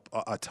will help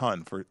a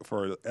ton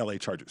for LA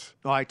Chargers.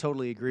 Oh, I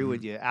totally agree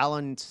with you.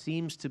 Allen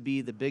seems to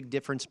be the big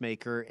difference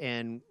maker,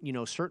 and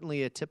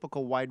certainly a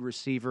typical wide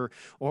receiver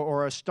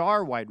or a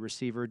star wide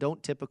receiver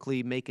don't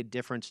typically make a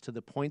difference to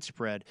the point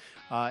spread.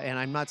 And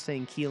I'm not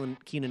saying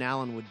Keenan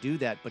Allen would do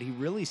that, but he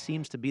really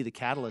seems to be the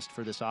catalyst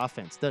for this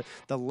offense.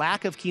 The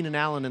lack of Keenan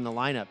Allen in the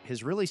lineup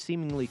has really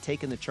seemingly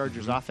taken the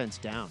Chargers offense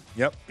down.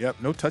 Yep.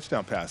 No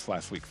touchdown pass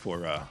last week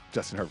for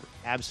Justin Herbert.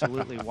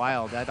 Absolutely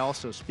wild. That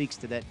also speaks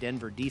to that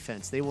Denver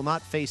defense. They will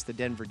not face the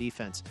Denver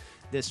defense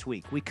this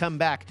week. We come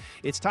back.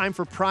 It's time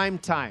for prime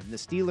time. The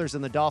Steelers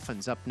and the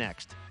Dolphins up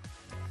next.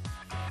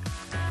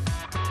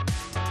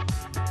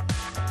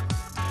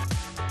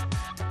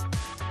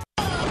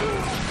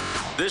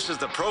 This is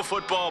the Pro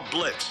Football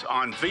Blitz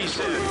on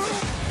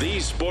VSiN, the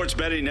Sports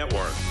Betting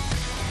Network.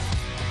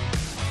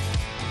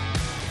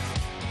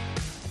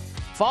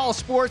 Fall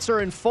sports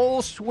are in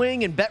full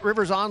swing, and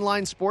BetRivers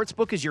Online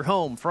Sportsbook is your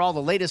home for all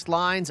the latest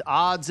lines,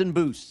 odds, and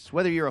boosts.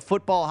 Whether you're a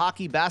football,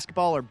 hockey,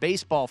 basketball, or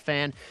baseball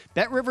fan,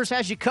 BetRivers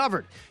has you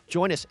covered.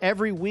 Join us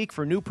every week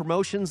for new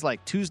promotions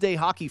like Tuesday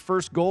Hockey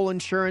First Goal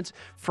Insurance,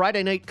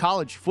 Friday Night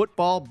College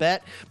Football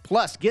Bet,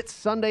 plus get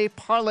Sunday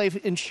Parlay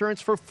Insurance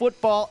for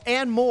football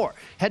and more.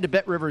 Head to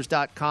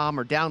BetRivers.com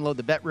or download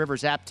the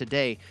BetRivers app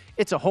today.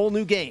 It's a whole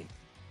new game.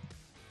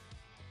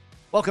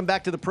 Welcome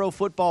back to the Pro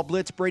Football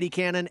Blitz. Brady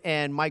Cannon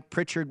and Mike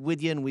Pritchard with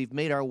you, and we've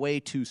made our way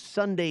to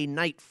Sunday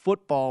Night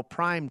Football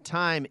prime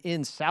time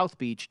in South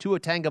Beach. Tua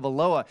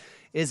Tagovailoa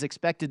is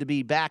expected to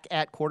be back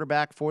at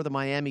quarterback for the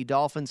Miami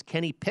Dolphins.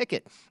 Kenny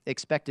Pickett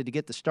expected to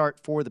get the start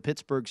for the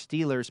Pittsburgh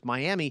Steelers.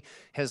 Miami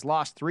has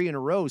lost 3 in a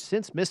row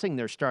since missing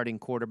their starting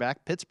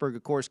quarterback. Pittsburgh,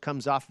 of course,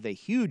 comes off of a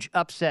huge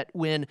upset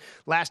win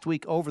last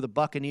week over the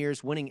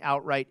Buccaneers, winning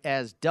outright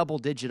as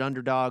double-digit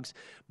underdogs.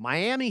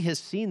 Miami has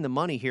seen the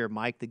money here,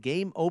 Mike. The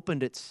game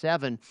opened at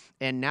 7,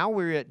 and now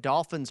we're at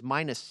Dolphins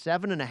minus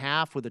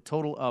 7.5 with a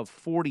total of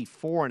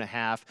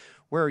 44.5.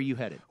 Where are you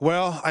headed?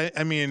 Well,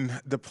 I mean,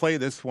 the play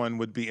this one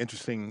would be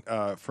interesting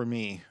for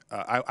me.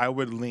 I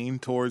would lean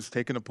towards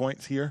taking the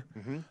points here.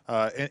 Mm-hmm.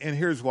 And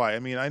here's why. I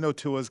mean, I know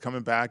Tua's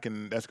coming back,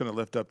 and that's going to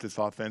lift up this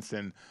offense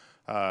and,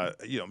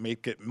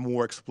 make it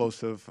more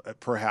explosive,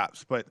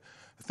 perhaps. But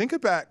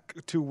think back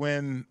to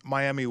when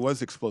Miami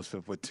was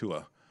explosive with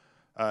Tua.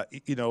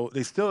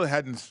 They still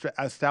hadn't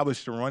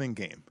established a running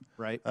game.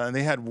 Right. And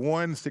they had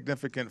one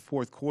significant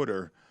fourth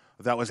quarter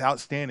that was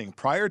outstanding.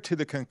 Prior to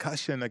the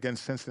concussion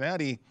against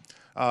Cincinnati,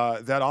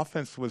 that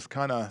offense was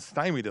kind of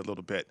stymied a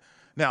little bit.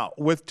 Now,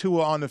 with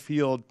Tua on the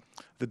field,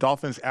 the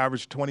Dolphins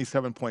averaged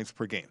 27 points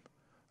per game.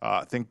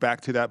 Think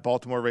back to that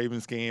Baltimore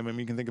Ravens game, and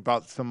you can think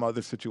about some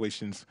other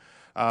situations.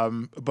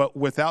 But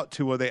without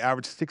Tua, they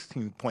averaged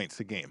 16 points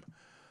a game.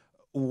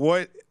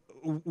 What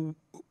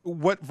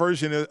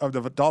version of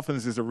the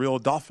Dolphins is a real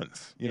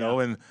Dolphins? You know,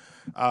 and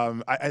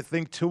I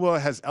think Tua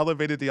has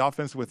elevated the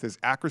offense with his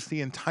accuracy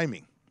and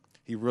timing.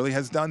 He really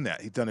has done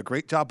that. He's done a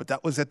great job, but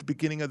that was at the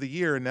beginning of the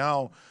year. And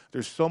now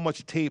there's so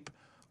much tape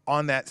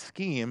on that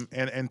scheme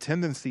and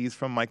tendencies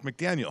from Mike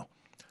McDaniel.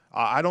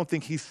 I don't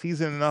think he's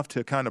seasoned enough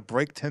to kind of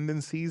break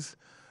tendencies,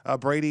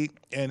 Brady,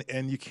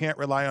 and you can't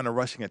rely on a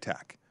rushing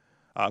attack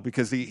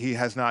because he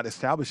has not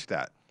established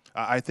that.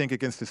 I think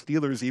against the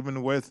Steelers,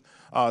 even with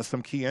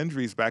some key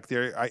injuries back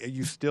there,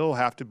 you still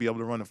have to be able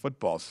to run a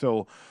football.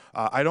 So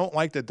I don't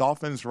like the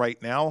Dolphins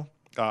right now,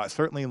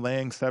 certainly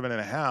laying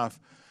 7.5.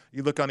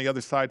 You look on the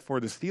other side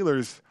for the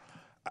Steelers,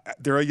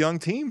 they're a young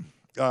team,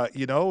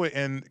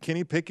 and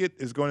Kenny Pickett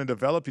is going to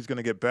develop. He's going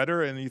to get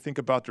better. And you think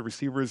about the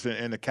receivers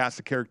and the cast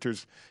of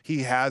characters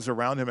he has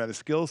around him at a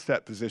skill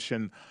set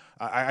position.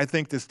 I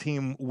think this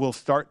team will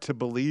start to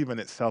believe in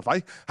itself.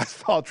 I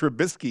saw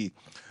Trubisky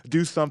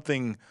do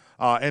something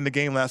in the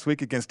game last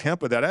week against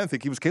Tampa that I didn't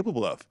think he was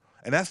capable of.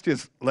 And that's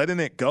just letting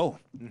it go.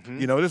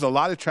 Mm-hmm. There's a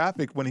lot of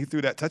traffic when he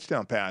threw that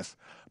touchdown pass,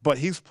 but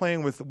he's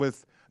playing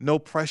with no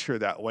pressure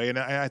that way. And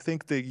I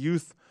think the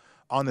youth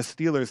on the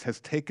Steelers has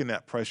taken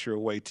that pressure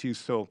away too.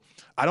 So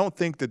I don't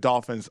think the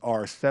Dolphins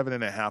are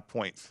 7.5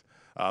 points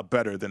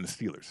better than the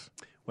Steelers.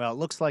 Well, it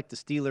looks like the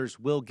Steelers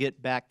will get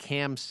back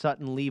Cam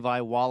Sutton, Levi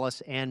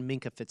Wallace, and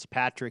Minkah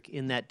Fitzpatrick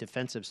in that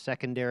defensive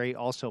secondary.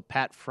 Also,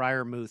 Pat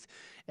Freiermuth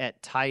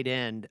at tight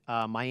end.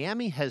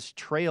 Miami has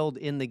trailed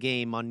in the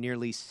game on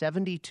nearly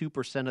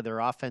 72% of their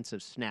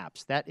offensive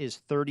snaps. That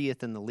is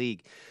 30th in the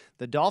league.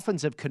 The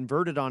Dolphins have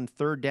converted on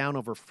third down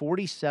over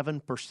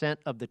 47%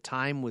 of the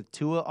time with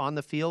Tua on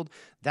the field.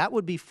 That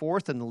would be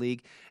 4th in the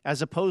league,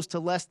 as opposed to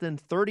less than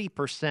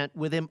 30%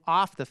 with him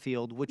off the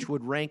field, which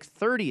would rank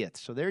 30th.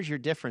 So there's your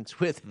difference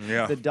with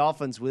the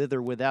Dolphins with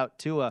or without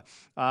Tua.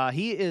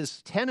 He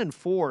is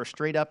 10-4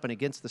 straight up and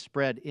against the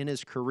spread in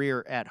his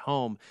career at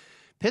home.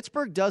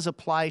 Pittsburgh does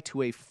apply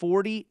to a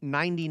 40,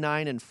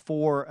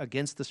 99-4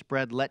 against the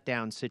spread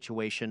letdown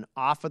situation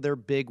off of their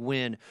big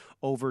win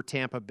over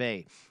Tampa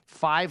Bay.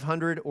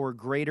 500 or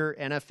greater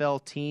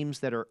NFL teams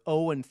that are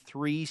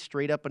 0-3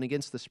 straight up and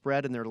against the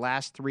spread in their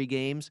last 3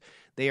 games.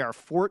 They are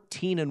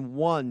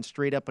 14-1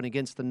 straight up and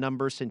against the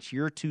number since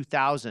year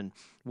 2000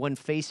 when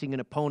facing an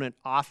opponent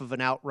off of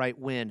an outright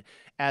win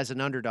as an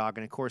underdog.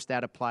 And, of course,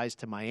 that applies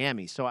to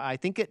Miami. So I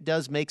think it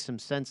does make some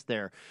sense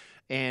there.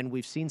 And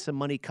we've seen some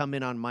money come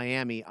in on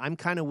Miami. I'm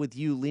kind of with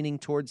you leaning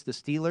towards the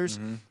Steelers,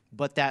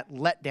 but that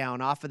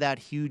letdown off of that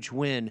huge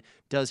win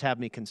does have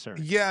me concerned.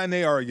 Yeah, and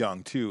they are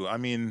young too. I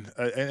mean,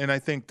 and I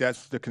think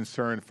that's the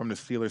concern from the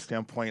Steelers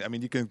standpoint. I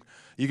mean, you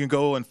can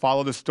go and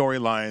follow the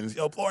storylines.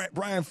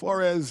 Brian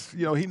Flores,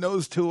 he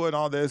knows Tua and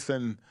all this,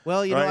 and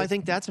well, I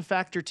think that's a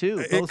factor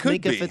too. Both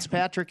Minka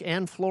Fitzpatrick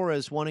and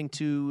Flores wanting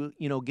to,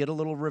 get a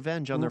little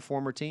revenge on their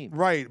former team.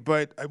 Right,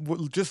 but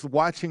just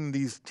watching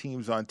these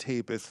teams on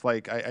tape, it's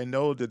like I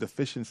know the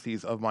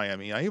deficiencies of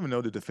Miami. I even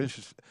know the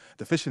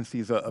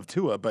deficiencies of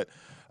Tua, but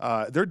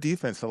their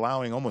defense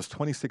allowing almost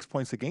 26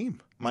 points a game.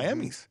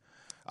 Miami's.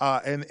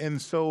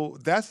 And so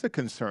that's the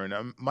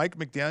concern. Mike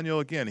McDaniel,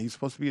 again, he's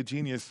supposed to be a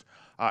genius,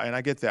 and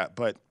I get that.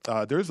 But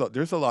there's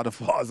a lot of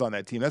flaws on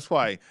that team. That's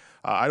why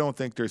I don't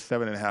think they're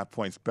 7.5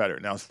 points better.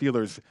 Now,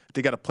 Steelers,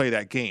 they got to play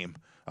that game,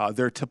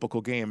 their typical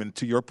game. And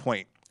to your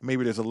point,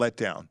 maybe there's a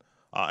letdown.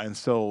 And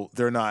so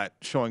they're not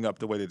showing up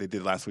the way that they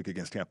did last week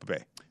against Tampa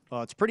Bay.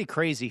 Well, it's pretty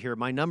crazy here.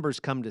 My numbers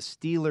come to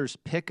Steelers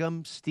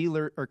pick'em,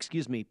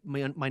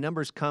 my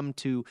numbers come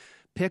to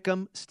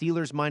pick'em,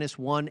 Steelers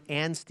 -1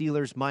 and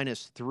Steelers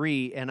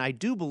 -3. And I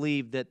do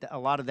believe that a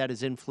lot of that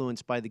is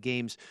influenced by the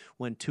games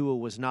when Tua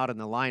was not in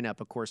the lineup,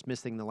 of course,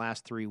 missing the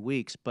last 3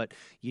 weeks. But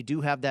you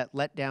do have that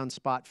letdown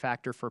spot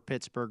factor for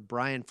Pittsburgh,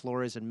 Brian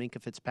Flores and Minka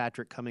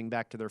Fitzpatrick coming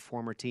back to their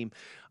former team.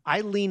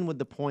 I lean with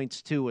the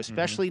points too,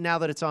 especially now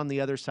that it's on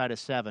the other side of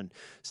 7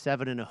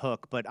 and a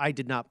hook, but I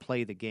did not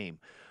play the game.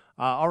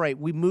 All right,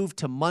 we move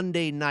to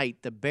Monday night,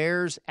 the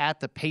Bears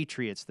at the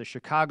Patriots. The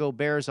Chicago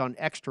Bears on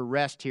extra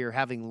rest here,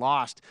 having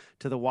lost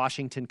to the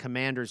Washington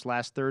Commanders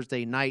last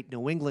Thursday night.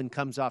 New England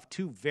comes off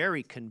 2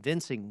 very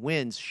convincing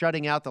wins,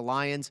 shutting out the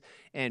Lions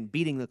and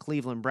beating the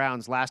Cleveland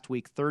Browns last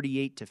week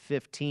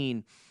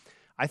 38-15.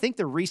 I think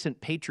the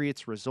recent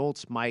Patriots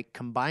results, Mike,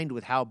 combined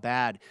with how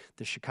bad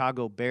the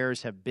Chicago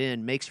Bears have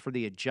been, makes for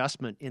the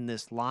adjustment in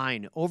this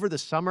line. Over the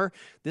summer,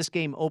 this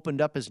game opened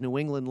up as New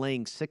England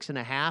laying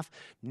 6.5.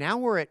 Now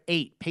we're at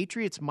 8.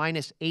 Patriots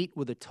 -8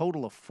 with a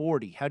total of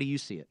 40. How do you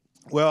see it?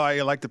 Well,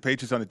 I like the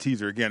Patriots on the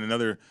teaser. Again,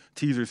 another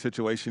teaser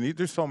situation.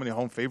 There's so many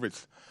home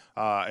favorites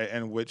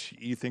in which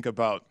you think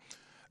about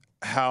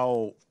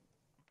how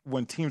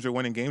when teams are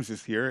winning games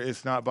this year,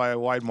 it's not by a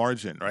wide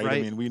margin, right?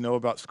 I mean, we know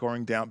about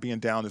scoring down, being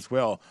down as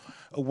well.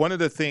 One of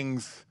the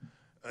things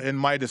in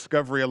my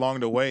discovery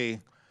along the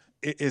way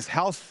is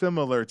how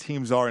similar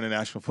teams are in the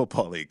National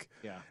Football League.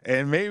 Yeah.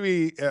 And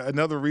maybe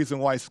another reason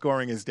why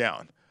scoring is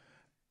down.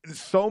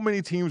 So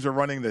many teams are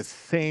running the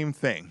same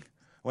thing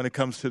when it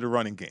comes to the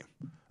running game,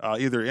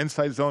 either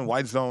inside zone,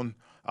 wide zone,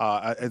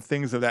 and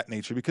things of that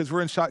nature, because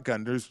we're in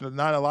shotgun. There's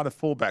not a lot of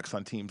fullbacks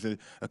on teams,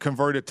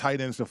 converted tight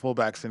ends to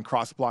fullbacks and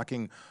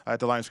cross-blocking at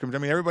the line of scrimmage. I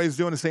mean, everybody's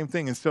doing the same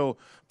thing. And so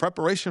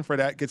preparation for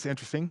that gets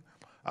interesting,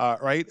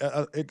 right?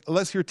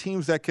 Unless you're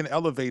teams that can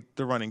elevate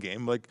the running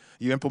game, like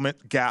you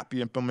implement gap,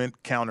 you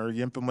implement counter,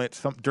 you implement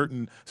some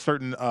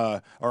certain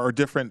or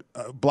different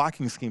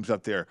blocking schemes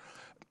up there.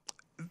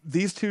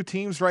 These two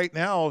teams right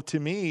now, to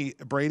me,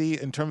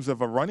 Brady, in terms of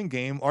a running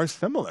game, are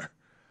similar.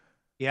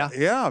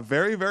 Yeah,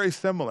 very, very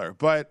similar.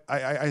 But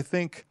I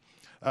think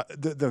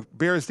the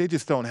Bears, they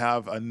just don't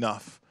have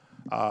enough.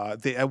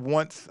 They at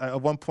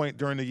one point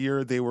during the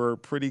year, they were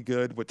pretty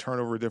good with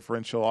turnover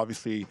differential.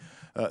 Obviously,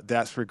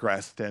 that's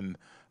regressed, and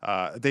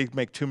they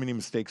make too many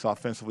mistakes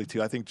offensively,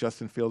 too. I think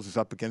Justin Fields is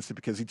up against it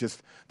because he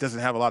just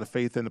doesn't have a lot of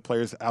faith in the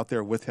players out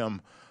there with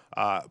him.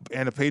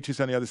 And the Patriots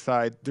on the other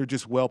side, they're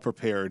just well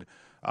prepared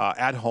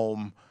at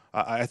home.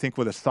 I think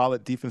with a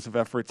solid defensive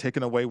effort,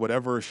 taking away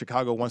whatever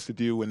Chicago wants to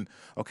do and,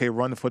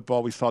 run the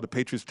football. We saw the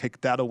Patriots take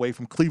that away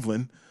from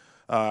Cleveland.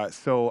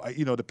 So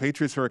the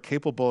Patriots are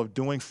capable of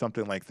doing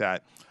something like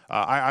that.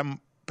 I'm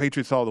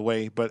Patriots all the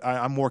way, but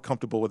I'm more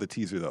comfortable with a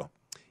teaser, though.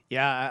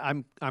 Yeah,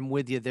 I'm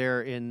with you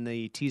there in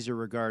the teaser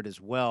regard as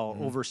well.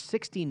 Mm-hmm. Over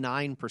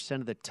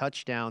 69% of the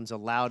touchdowns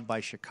allowed by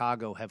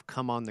Chicago have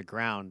come on the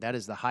ground. That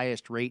is the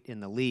highest rate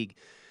in the league.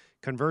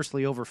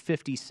 Conversely, over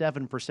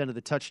 57% of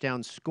the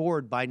touchdowns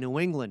scored by New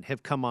England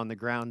have come on the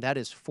ground. That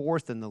is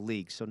 4th in the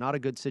league, so not a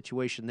good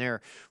situation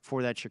there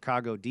for that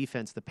Chicago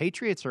defense. The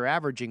Patriots are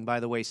averaging, by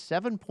the way,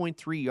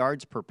 7.3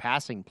 yards per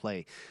passing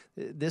play.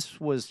 This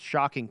was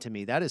shocking to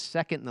me. That is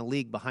 2nd in the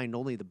league behind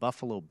only the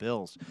Buffalo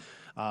Bills.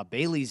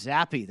 Bailey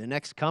Zappi, the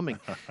next coming.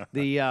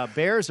 The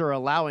Bears are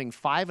allowing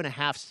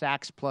 5.5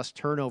 sacks plus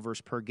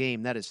turnovers per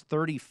game. That is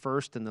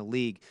 31st in the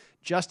league.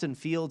 Justin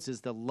Fields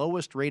is the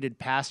lowest rated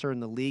passer in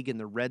the league in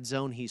the red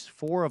zone. He's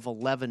 4 of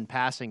 11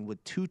 passing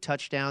with 2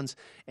 touchdowns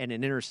and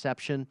an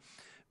interception.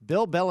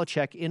 Bill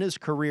Belichick in his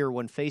career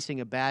when facing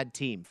a bad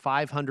team,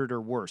 500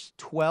 or worse,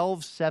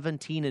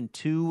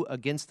 12-17-2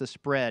 against the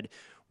spread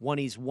when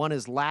he's won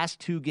his last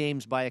 2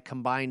 games by a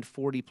combined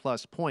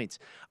 40-plus points.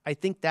 I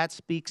think that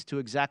speaks to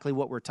exactly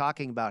what we're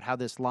talking about, how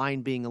this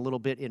line being a little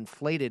bit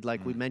inflated,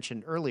 like we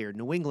mentioned earlier.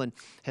 New England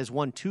has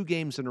won 2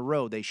 games in a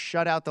row. They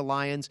shut out the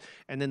Lions,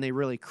 and then they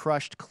really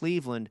crushed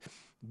Cleveland.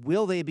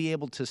 Will they be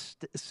able to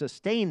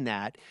sustain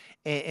that?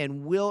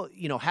 And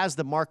has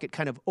the market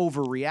kind of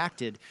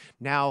overreacted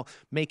now,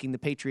 making the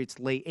Patriots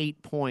lay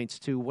 8 points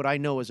to what I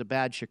know is a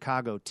bad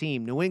Chicago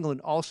team? New England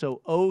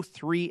also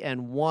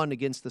 0-3-1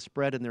 against the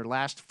spread in their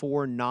last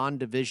 4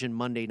 non-division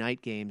Monday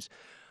night games.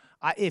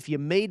 If you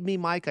made me,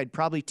 Mike, I'd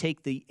probably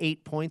take the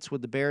 8 points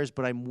with the Bears,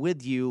 but I'm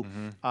with you.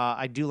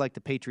 I do like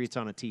the Patriots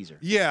on a teaser.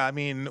 Yeah, I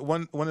mean,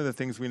 one of the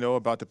things we know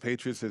about the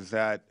Patriots is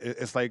that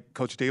it's like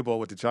Coach Daboll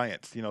with the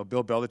Giants. You know,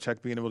 Bill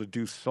Belichick being able to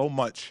do so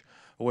much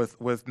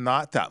with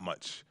not that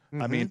much.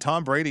 I mean,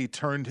 Tom Brady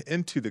turned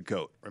into the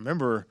GOAT.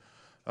 Remember,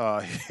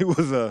 he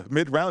was a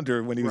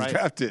mid-rounder when he was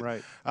drafted.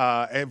 Right.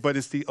 But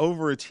it's the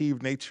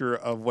overachieved nature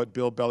of what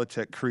Bill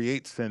Belichick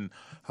creates, and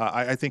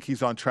I think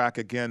he's on track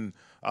again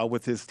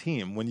with his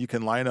team. When you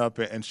can line up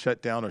and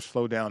shut down or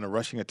slow down a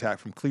rushing attack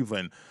from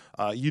Cleveland,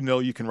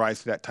 you can rise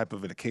to that type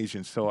of an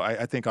occasion. So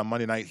I think on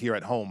Monday night here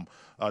at home,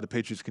 the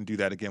Patriots can do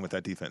that again with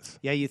that defense.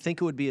 Yeah, you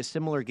think it would be a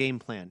similar game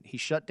plan. He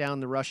shut down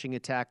the rushing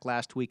attack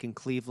last week in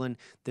Cleveland.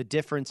 The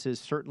difference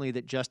is certainly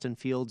that Justin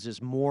Fields is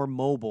more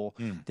mobile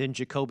than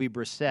Jacoby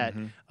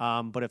Brissett.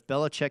 But if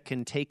Belichick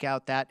can take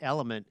out that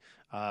element,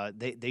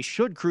 they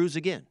should cruise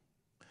again.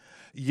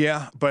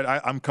 Yeah, but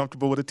I'm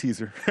comfortable with a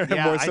teaser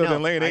yeah, more so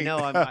than laying 8. I know.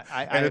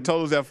 And the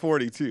total's at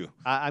 40 too.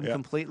 I'm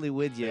completely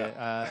with you.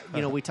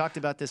 We talked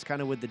about this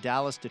kind of with the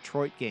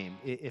Dallas-Detroit game.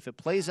 If it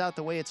plays out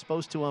the way it's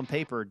supposed to on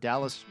paper,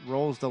 Dallas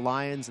rolls the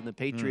Lions and the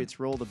Patriots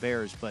roll the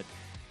Bears, but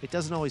it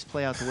doesn't always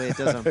play out the way it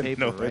does on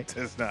paper, no, right? it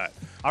does not.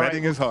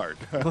 Betting is hard.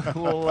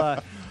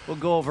 We'll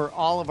go over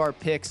all of our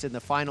picks in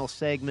the final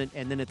segment,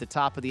 and then at the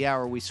top of the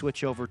hour, we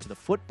switch over to the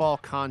football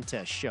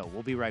contest show.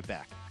 We'll be right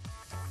back.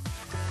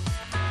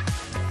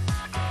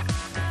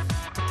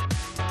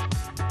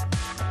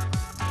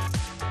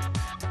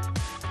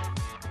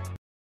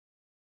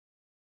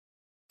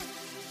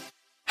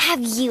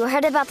 Have you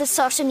heard about the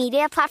social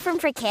media platform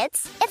for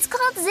kids? It's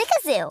called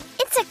Zigazoo.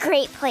 It's a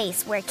great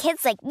place where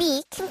kids like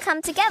me can come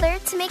together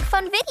to make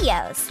fun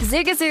videos.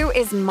 Zigazoo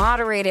is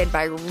moderated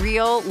by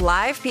real,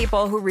 live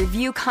people who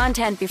review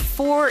content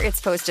before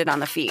it's posted on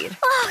the feed.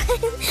 Oh,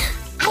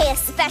 I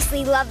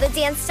especially love the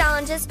dance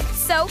challenges.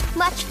 So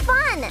much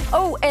fun.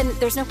 Oh, and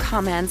there's no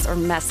comments or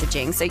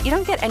messaging, so you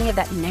don't get any of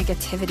that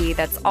negativity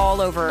that's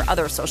all over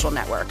other social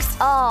networks.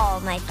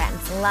 All my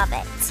friends love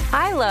it.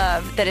 I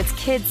love that it's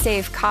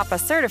KidSafe COPPA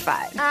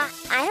certified.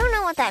 I don't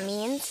know what that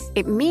means.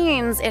 It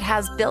means it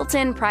has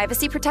built-in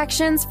privacy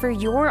protections for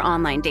your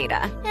online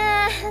data.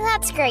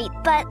 That's great,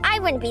 but I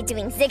wouldn't be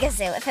doing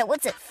Zigazoo if it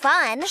wasn't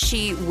fun.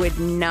 She would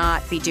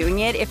not be doing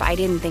it if I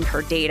didn't think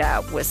her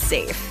data was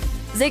safe.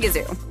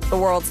 Zigazoo, the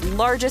world's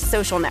largest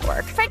social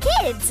network. For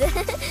kids.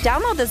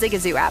 Download the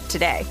Zigazoo app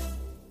today.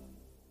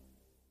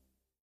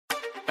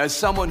 As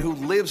someone who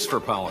lives for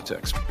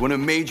politics, when a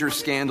major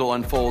scandal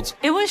unfolds,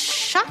 it was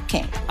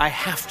shocking. I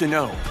have to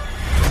know,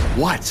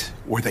 what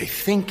were they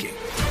thinking?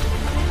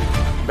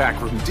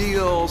 Backroom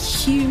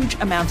deals, huge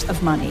amounts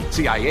of money,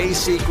 CIA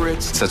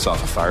secrets, sets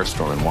off a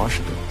firestorm in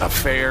Washington,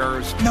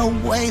 affairs. No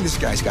way this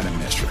guy's got a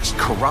mistress.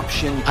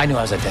 Corruption. I knew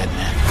I was a dead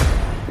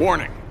man.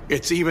 Warning,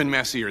 it's even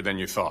messier than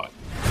you thought.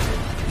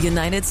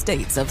 United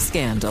States of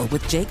Scandal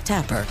with Jake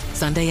Tapper,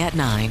 Sunday at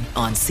 9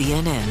 on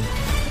CNN.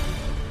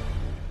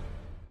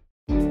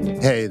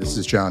 Hey, this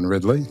is John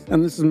Ridley.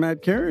 And this is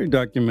Matt Carey,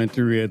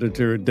 documentary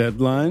editor at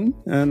Deadline.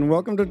 And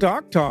welcome to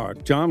Talk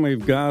Talk. John,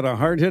 we've got a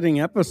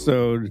hard-hitting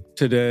episode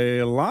today.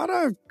 A lot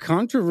of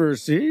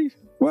controversy.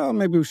 Well,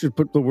 maybe we should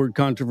put the word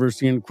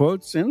controversy in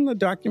quotes in the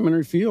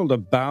documentary field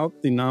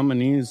about the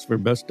nominees for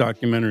Best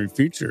Documentary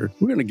Feature.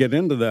 We're going to get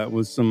into that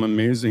with some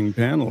amazing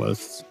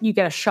panelists. You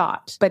get a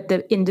shot, but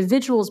the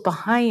individuals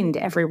behind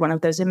every one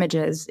of those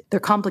images, they're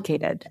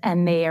complicated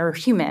and they are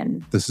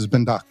human. This has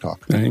been Doc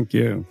Talk. Thank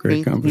you.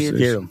 Great conversation.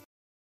 Thank you.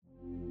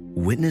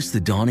 Witness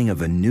the dawning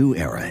of a new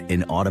era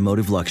in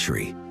automotive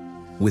luxury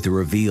with a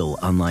reveal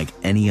unlike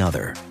any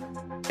other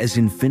as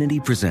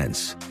Infiniti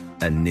presents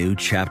a new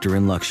chapter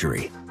in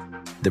luxury.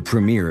 The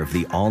premiere of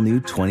the all-new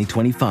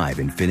 2025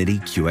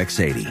 Infiniti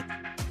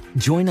QX80.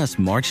 Join us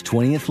March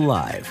 20th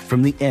live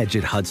from the Edge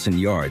at Hudson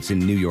Yards in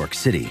New York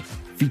City,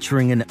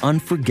 featuring an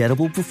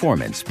unforgettable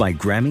performance by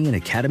Grammy and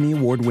Academy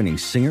Award-winning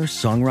singer,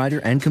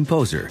 songwriter, and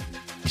composer,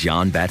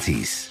 Jon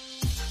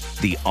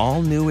Batiste. The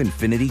all-new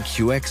Infiniti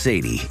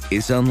QX80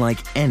 is unlike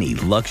any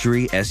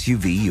luxury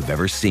SUV you've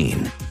ever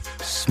seen.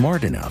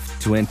 Smart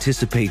enough to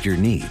anticipate your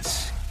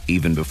needs,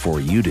 even before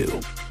you do.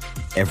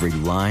 Every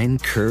line,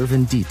 curve,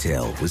 and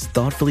detail was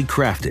thoughtfully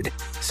crafted,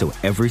 so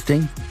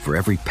everything for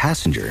every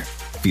passenger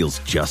feels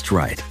just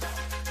right.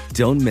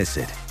 Don't miss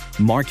it.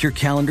 Mark your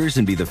calendars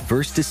and be the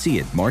first to see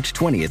it March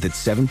 20th at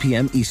 7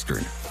 p.m.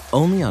 Eastern,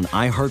 only on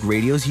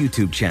iHeartRadio's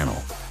YouTube channel.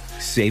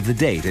 Save the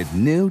date at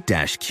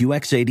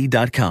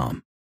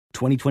new-QX80.com.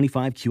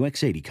 2025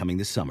 QX80 coming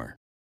this summer.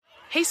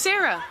 Hey,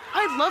 Sarah,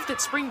 I love that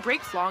spring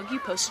break vlog you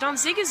posted on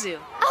Zigazoo.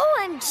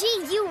 OMG,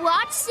 you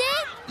watched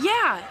it?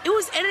 Yeah, it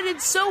was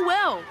edited so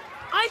well.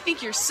 I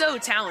think you're so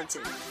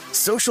talented.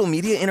 Social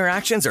media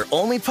interactions are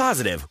only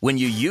positive when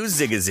you use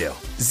Zigazoo.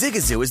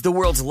 Zigazoo is the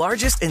world's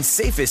largest and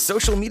safest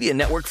social media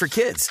network for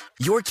kids.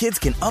 Your kids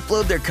can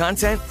upload their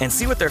content and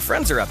see what their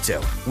friends are up to.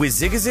 With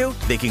Zigazoo,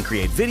 they can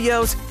create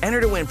videos, enter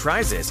to win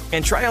prizes,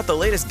 and try out the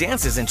latest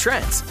dances and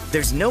trends.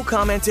 There's no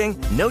commenting,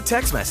 no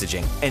text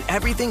messaging, and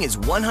everything is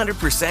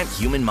 100%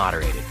 human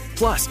moderated.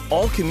 Plus,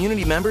 all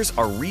community members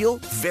are real,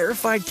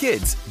 verified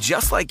kids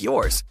just like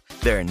yours.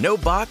 There are no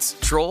bots,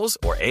 trolls,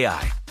 or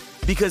AI.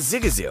 Because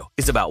Zigazoo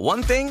is about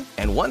one thing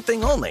and one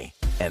thing only,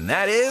 and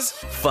that is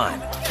fun.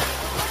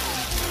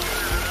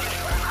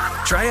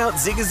 Try out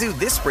Zigazoo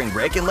this spring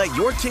break and let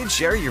your kids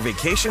share your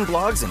vacation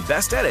blogs and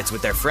best edits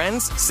with their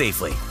friends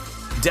safely.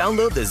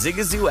 Download the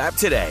Zigazoo app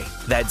today.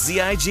 That's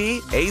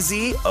Zigazoo.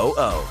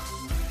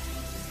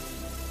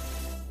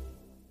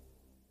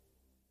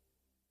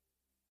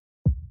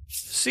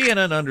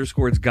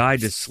 CNN_'s Guide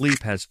to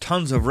Sleep has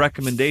tons of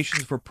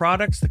recommendations for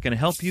products that can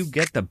help you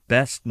get the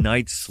best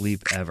night's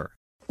sleep ever.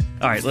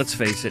 All right, let's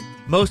face it,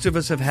 most of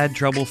us have had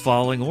trouble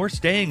falling or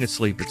staying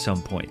asleep at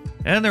some point,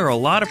 and there are a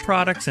lot of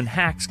products and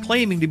hacks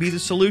claiming to be the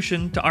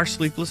solution to our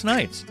sleepless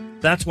nights.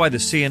 That's why the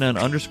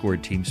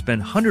CNN_ team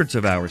spend hundreds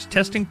of hours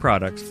testing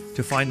products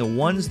to find the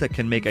ones that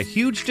can make a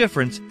huge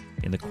difference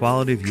in the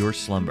quality of your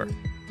slumber.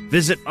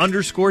 Visit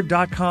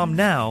underscore.com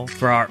now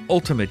for our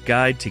ultimate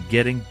guide to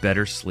getting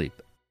better sleep.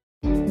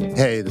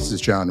 Hey, this is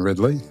John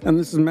Ridley. And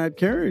this is Matt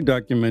Carey,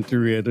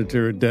 documentary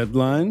editor at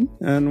Deadline.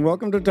 And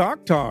welcome to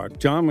Talk Talk.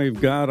 John, we've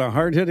got a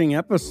hard-hitting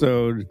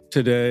episode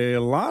today.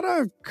 A lot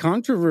of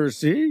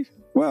controversy.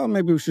 Well,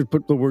 maybe we should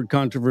put the word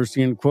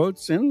controversy in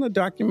quotes in the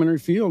documentary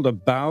field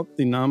about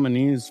the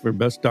nominees for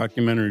Best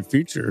Documentary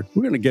Feature.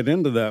 We're going to get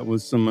into that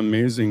with some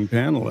amazing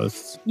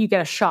panelists. You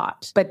get a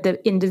shot, but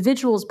the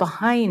individuals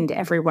behind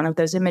every one of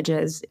those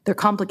images, they're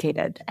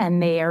complicated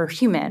and they are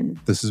human.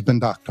 This has been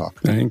Doc Talk.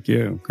 Thank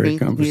you.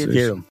 Great conversation.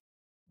 You.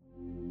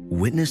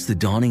 Witness the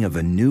dawning of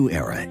a new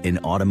era in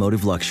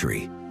automotive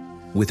luxury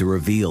with a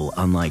reveal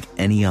unlike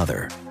any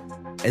other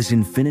as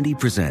Infiniti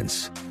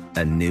presents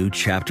a new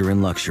chapter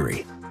in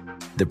luxury.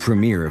 The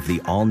premiere of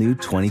the all-new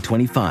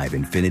 2025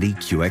 Infiniti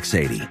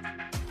QX80.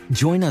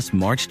 Join us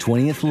March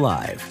 20th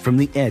live from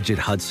the Edge at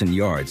Hudson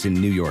Yards in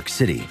New York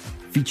City,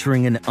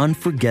 featuring an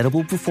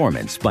unforgettable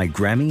performance by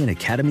Grammy and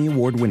Academy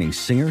Award-winning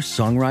singer,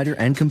 songwriter,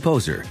 and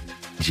composer,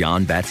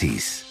 Jon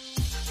Batiste.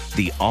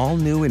 The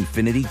all-new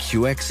Infiniti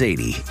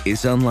QX80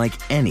 is unlike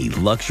any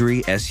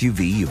luxury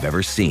SUV you've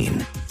ever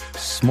seen.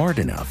 Smart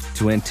enough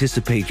to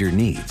anticipate your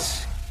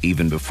needs,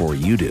 even before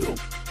you do.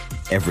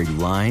 Every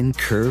line,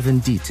 curve,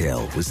 and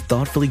detail was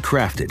thoughtfully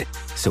crafted,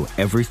 so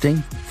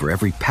everything for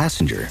every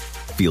passenger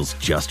feels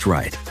just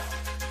right.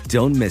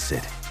 Don't miss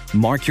it.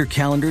 Mark your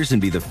calendars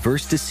and be the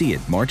first to see it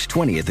March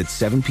 20th at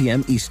 7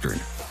 p.m. Eastern,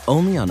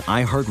 only on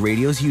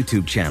iHeartRadio's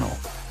YouTube channel.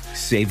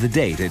 Save the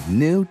date at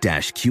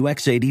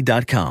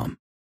new-QX80.com.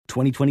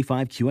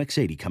 2025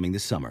 QX80 coming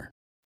this summer.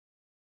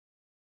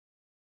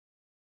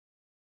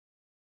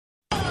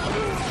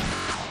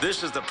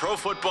 This is the Pro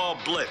Football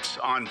Blitz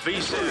on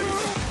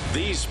VSiN,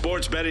 the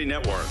sports betting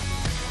network.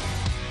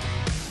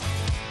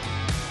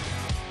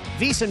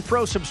 VSiN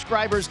Pro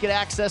subscribers get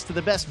access to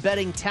the best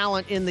betting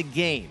talent in the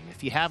game.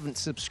 If you haven't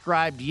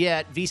subscribed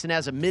yet, VSiN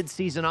has a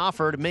mid-season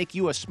offer to make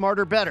you a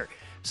smarter bettor.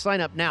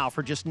 Sign up now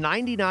for just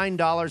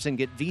 $99 and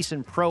get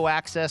VSiN Pro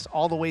access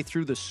all the way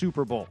through the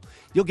Super Bowl.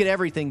 You'll get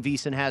everything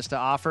VSiN has to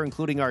offer,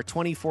 including our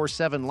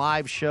 24/7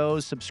 live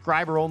shows,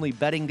 subscriber-only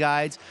betting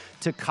guides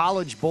to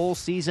college bowl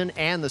season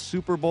and the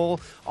Super Bowl,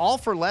 all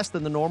for less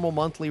than the normal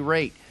monthly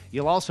rate.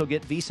 You'll also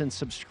get VSiN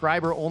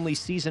subscriber-only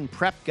season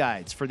prep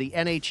guides for the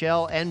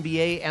NHL,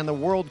 NBA, and the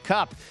World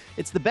Cup.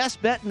 It's the best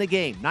bet in the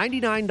game.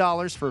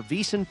 $99 for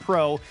VSiN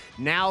Pro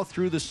now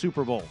through the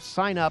Super Bowl.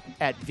 Sign up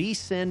at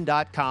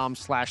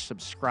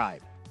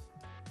vsin.com/subscribe.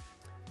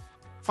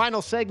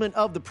 Final segment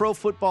of the Pro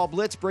Football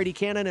Blitz. Brady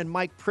Cannon and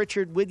Mike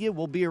Pritchard with you.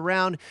 We'll be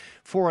around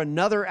for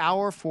another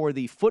hour for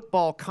the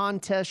football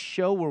contest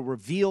show. We'll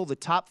reveal the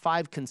top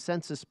 5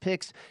 consensus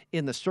picks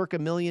in the Circa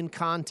Million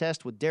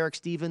contest with Derek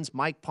Stevens,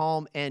 Mike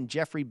Palm, and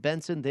Jeffrey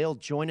Benson. They'll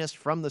join us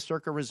from the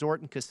Circa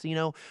Resort and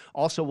Casino.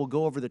 Also, we'll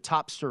go over the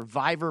top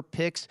survivor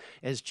picks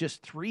as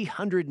just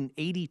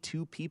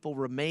 382 people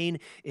remain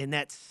in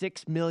that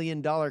 $6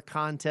 million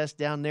contest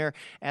down there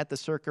at the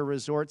Circa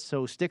Resort.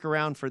 So stick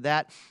around for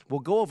that. We'll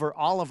go over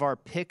all of our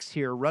picks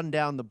here, run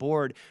down the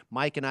board,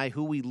 Mike and I,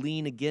 who we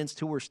lean against,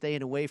 who we're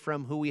staying away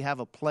from, who we have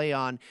a play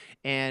on.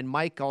 And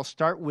Mike, I'll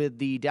start with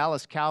the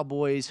Dallas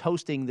Cowboys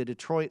hosting the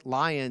Detroit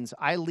Lions.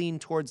 I lean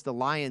towards the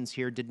Lions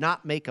here, did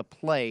not make a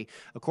play.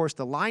 Of course,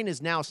 the line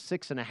is now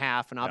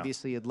 6.5, and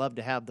obviously you'd love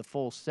to have the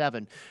full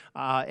 7.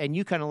 And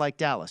you kind of like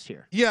Dallas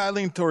here. Yeah, I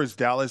lean towards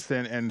Dallas,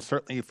 and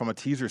certainly from a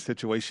teaser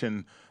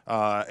situation,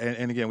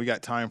 and again, we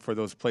got time for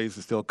those plays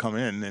to still come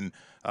in. And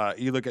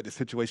you look at the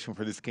situation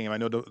for this game. I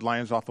know the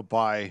Lions off a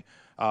bye,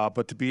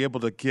 but to be able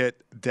to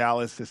get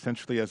Dallas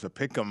essentially as a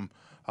pick'em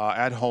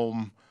at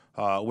home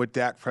with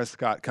Dak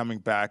Prescott coming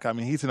back, I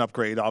mean, he's an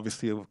upgrade,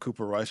 obviously, with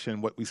Cooper Rush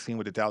and what we've seen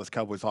with the Dallas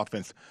Cowboys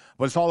offense.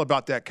 But it's all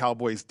about that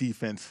Cowboys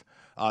defense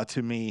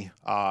to me,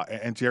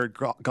 and Jared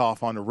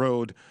Goff on the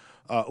road.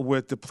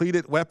 With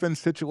depleted weapons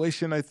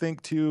situation, I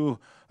think, too,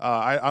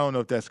 I don't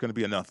know if that's going to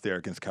be enough there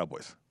against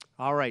Cowboys.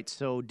 All right,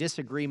 so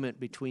disagreement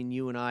between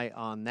you and I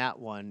on that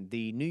one.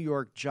 The New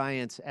York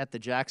Giants at the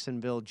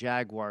Jacksonville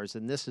Jaguars,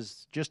 and this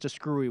is just a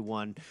screwy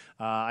one.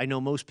 I know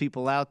most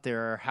people out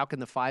there, how can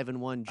the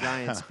 5-1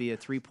 Giants be a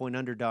 3-point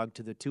underdog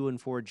to the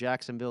 2-4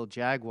 Jacksonville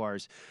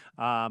Jaguars?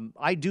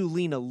 I do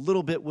lean a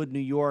little bit with New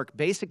York,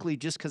 basically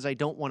just because I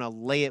don't want to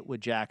lay it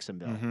with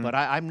Jacksonville. But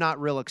I'm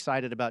not real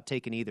excited about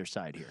taking either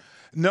side here.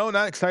 No,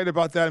 not excited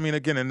about that. I mean,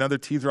 again, another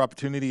teaser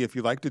opportunity if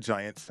you like the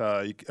Giants.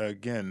 I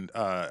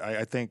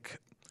think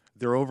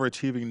their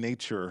overachieving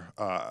nature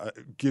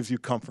gives you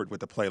comfort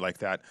with a play like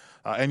that.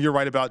 And you're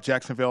right about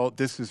Jacksonville.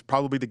 This is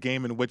probably the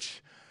game in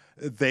which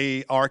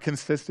they are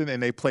consistent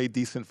and they play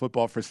decent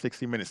football for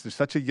 60 minutes. They're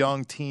such a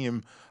young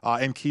team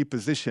in key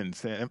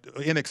positions,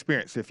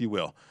 inexperienced, if you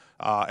will.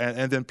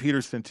 And then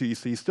Peterson, too.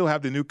 So you still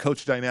have the new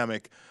coach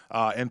dynamic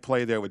in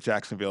play there with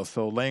Jacksonville.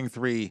 So laying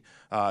 3,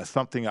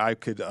 something I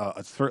could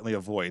certainly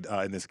avoid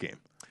in this game.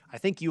 I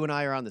think you and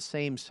I are on the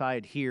same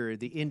side here.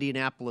 The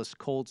Indianapolis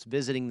Colts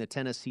visiting the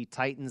Tennessee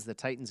Titans. The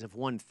Titans have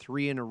won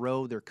 3 in a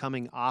row. They're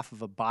coming off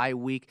of a bye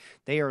week.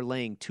 They are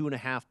laying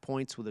 2.5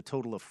 points with a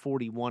total of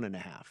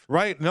 41.5.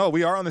 Right. No,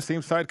 we are on the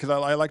same side because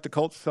I like the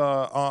Colts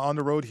on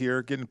the road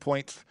here, getting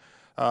points.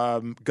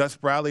 Gus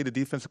Bradley, the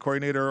defensive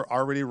coordinator,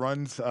 already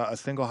runs a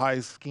single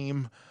high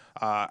scheme.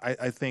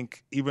 I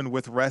think even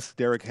with rest,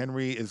 Derrick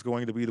Henry is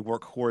going to be the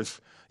workhorse.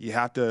 You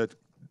have to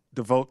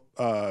devote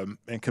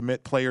and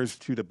commit players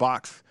to the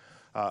box.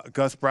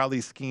 Gus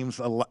Bradley's schemes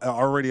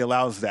already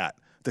allows that,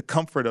 the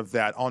comfort of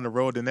that on the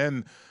road. And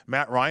then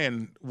Matt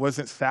Ryan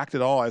wasn't sacked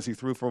at all as he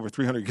threw for over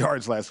 300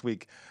 yards last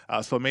week.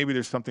 So maybe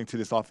there's something to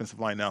this offensive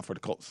line now for the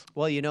Colts.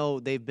 Well, you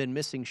know, they've been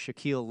missing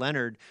Shaquille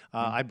Leonard,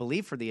 I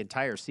believe, for the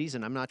entire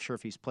season. I'm not sure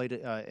if he's played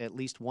at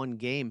least one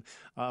game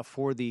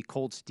for the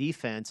Colts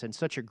defense, and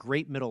such a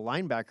great middle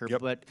linebacker.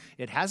 But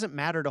it hasn't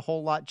mattered a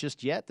whole lot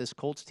just yet. This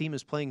Colts team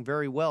is playing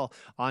very well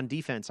on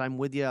defense. I'm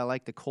with you. I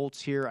like the Colts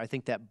here. I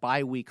think that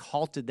bye week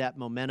halted that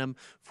momentum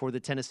for the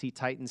Tennessee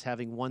Titans,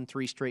 having won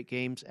 3 straight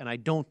games, and I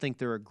don't think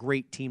they're a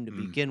great team to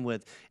begin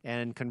with.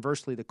 And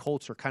conversely, the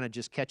Colts are kind of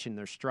just catching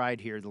their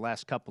stride here the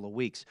last couple of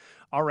weeks.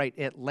 All right,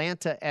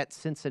 Atlanta at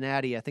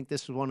Cincinnati. I think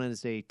this one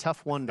is a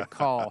tough one to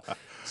call.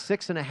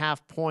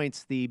 6.5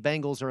 points. The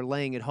Bengals are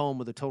laying at home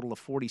with a total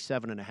of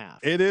 47.5.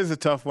 It is a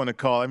tough one to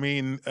call. I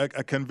mean,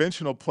 a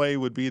conventional play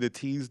would be to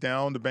tease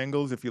down the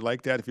Bengals if you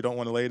like that, if you don't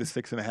want to lay it at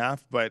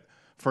 6.5. But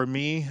for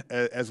me,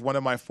 as one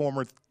of my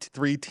former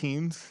 3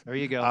 teams, there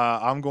you go.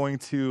 I'm going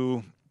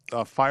to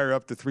fire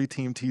up the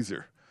 3-team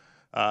teaser.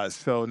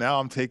 So now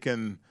I'm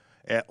taking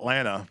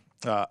Atlanta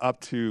up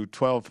to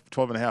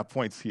 12.5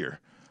 points here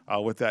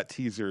with that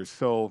teaser.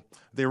 So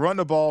they run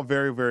the ball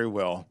very, very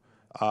well.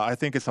 I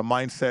think it's a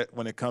mindset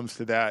when it comes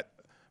to that,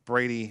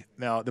 Brady.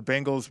 Now, the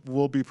Bengals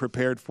will be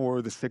prepared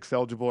for the 6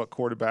 eligible at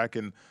quarterback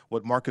and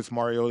what Marcus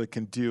Mariota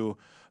can do.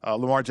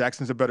 Lamar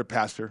Jackson's a better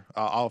passer.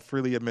 I'll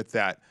freely admit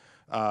that.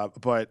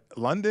 But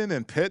London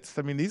and Pitts,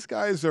 I mean, these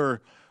guys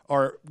are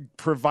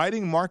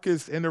providing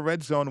Marcus in the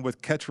red zone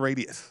with catch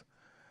radius.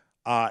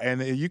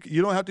 And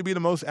you don't have to be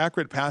the most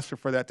accurate passer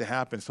for that to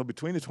happen. So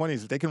between the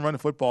 20s, if they can run the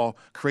football,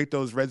 create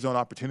those red zone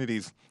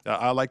opportunities,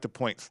 I like the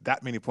points,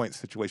 that many points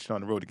situation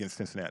on the road against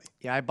Cincinnati.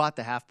 Yeah, I bought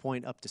the half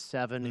point up to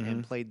 7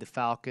 and played the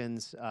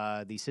Falcons.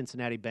 The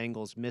Cincinnati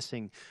Bengals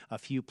missing a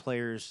few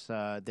players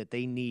that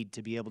they need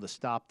to be able to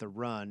stop the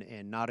run,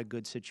 and not a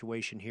good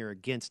situation here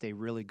against a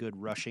really good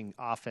rushing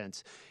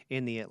offense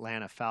in the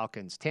Atlanta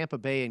Falcons. Tampa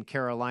Bay and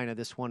Carolina,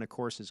 this one, of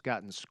course, has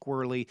gotten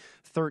squirrely.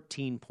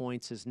 13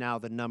 points is now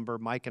the number.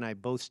 Mike and I I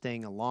both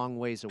staying a long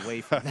ways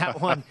away from that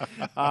one.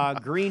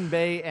 Green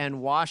Bay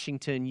and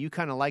Washington, you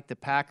kind of like the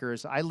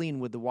Packers. I lean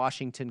with the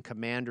Washington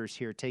Commanders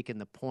here, taking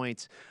the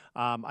points.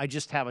 I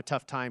just have a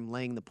tough time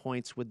laying the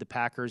points with the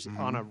Packers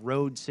on a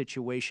road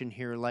situation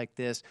here like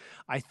this.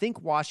 I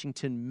think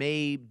Washington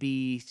may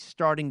be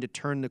starting to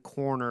turn the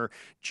corner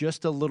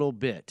just a little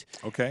bit.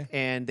 Okay.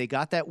 And they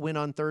got that win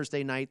on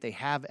Thursday night. They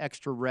have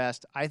extra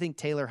rest. I think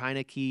Taylor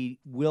Heineke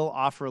will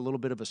offer a little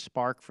bit of a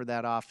spark for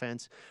that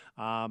offense.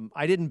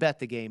 I didn't bet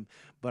the game,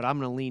 but I'm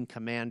going to lean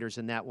Commanders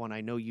in that one.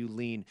 I know you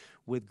lean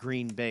with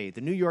Green Bay.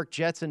 The New York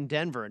Jets and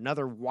Denver,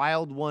 another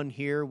wild one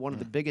here, one of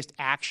the biggest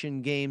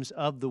action games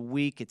of the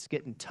week. It's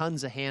getting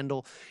tons of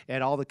handle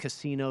at all the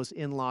casinos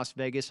in Las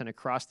Vegas and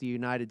across the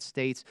United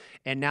States.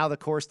 And now, of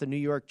course, the New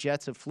York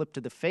Jets have flipped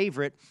to the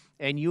favorite,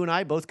 and you and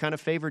I both kind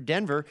of favored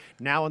Denver,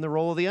 now in the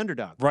role of the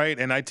underdog. Right,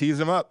 and I tease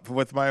them up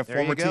with my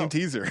former team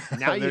teaser.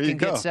 Now you can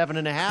get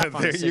 7.5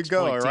 on there a 6-point you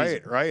go.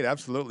 teaser. Right,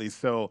 absolutely.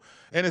 So,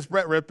 and it's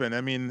Brett Rippon.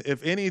 I mean,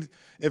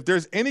 if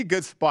there's any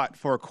good spot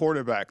for a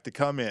quarterback to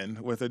come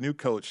in with a new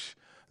coach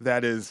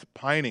that is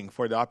pining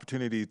for the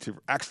opportunity to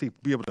actually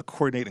be able to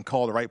coordinate and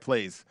call the right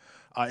plays,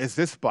 is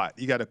this spot.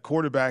 You got a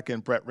quarterback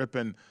in Brett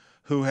Rippon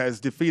who has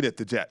defeated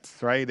the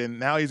Jets, right? And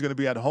now he's going to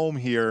be at home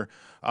here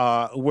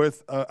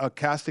with a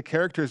cast of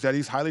characters that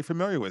he's highly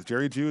familiar with.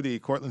 Jerry Jeudy,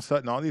 Cortland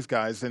Sutton, all these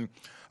guys. And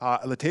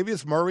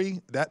Latavius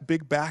Murray, that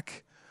big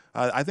back,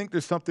 I think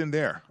there's something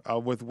there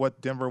with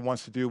what Denver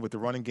wants to do with the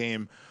running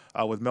game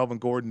with Melvin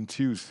Gordon,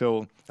 too.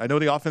 So I know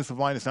the offensive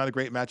line is not a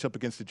great matchup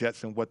against the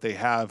Jets and what they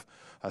have.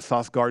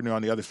 Sauce Gardner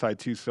on the other side,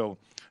 too. So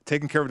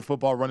taking care of the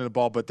football, running the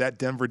ball. But that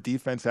Denver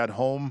defense at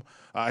home,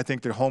 I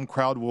think their home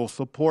crowd will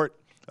support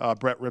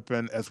Brett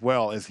Rippon as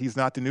well, as he's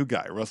not the new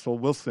guy. Russell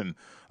Wilson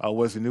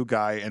was the new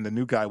guy, and the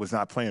new guy was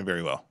not playing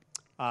very well.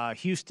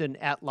 Houston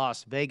at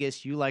Las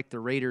Vegas. You like the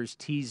Raiders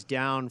teased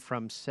down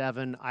from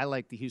 7. I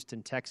like the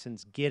Houston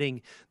Texans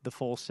getting the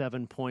full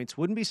 7 points.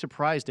 Wouldn't be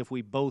surprised if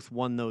we both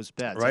won those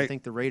bets. Right. I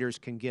think the Raiders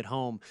can get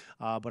home,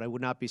 but I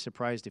would not be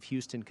surprised if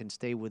Houston can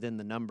stay within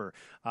the number.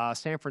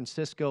 San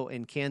Francisco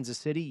and Kansas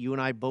City. You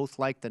and I both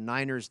like the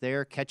Niners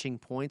there catching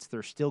points.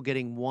 They're still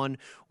getting 1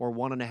 or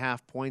 1.5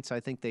 points.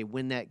 I think they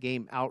win that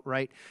game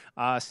outright.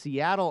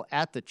 Seattle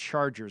at the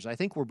Chargers. I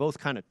think we're both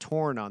kind of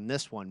torn on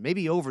this one.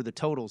 Maybe over the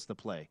totals the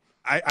play.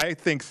 I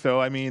think so.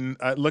 I mean,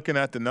 looking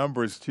at the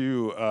numbers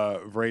too,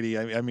 Brady,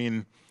 I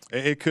mean,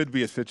 it could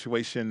be a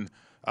situation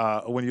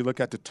when you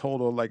look at the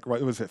total, like,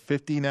 what was it,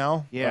 50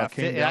 now? Yeah,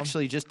 it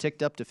actually just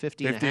ticked up to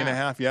 50 and a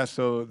half. Yeah,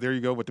 so there you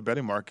go with the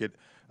betting market.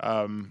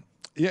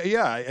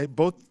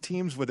 Both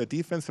teams with a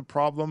defensive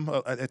problem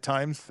at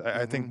times.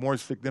 I think more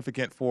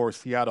significant for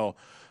Seattle.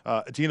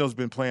 Geno's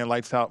been playing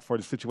lights out for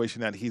the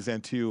situation that he's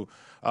in, too.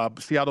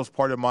 Seattle's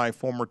part of my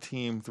former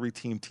team,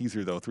 3-team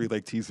teaser, though,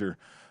 3-leg teaser.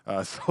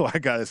 So I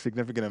got a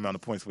significant amount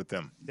of points with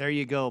them. There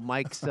you go.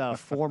 Mike's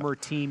former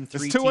team,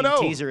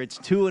 3-team teaser. It's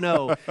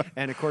 2-0.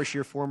 And, of course,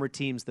 your former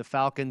teams, the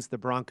Falcons, the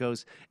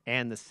Broncos,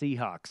 and the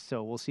Seahawks.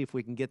 So we'll see if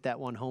we can get that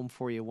one home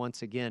for you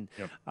once again.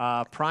 Yep.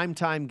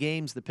 Primetime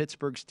games, the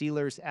Pittsburgh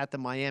Steelers at the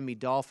Miami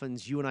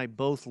Dolphins. You and I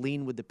both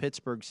lean with the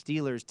Pittsburgh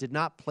Steelers. Did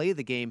not play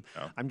the game.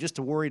 No. I'm just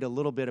worried a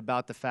little bit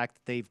about the fact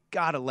that they've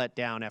got to let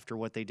down after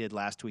what they did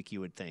last week,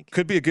 you would think.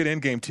 Could be a good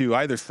end game, too,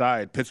 either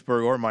side,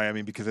 Pittsburgh or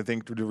Miami, because I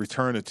think the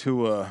return of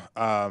Tua,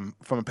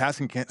 from a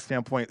passing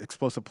standpoint,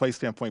 explosive play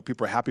standpoint,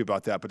 people are happy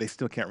about that, but they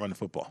still can't run the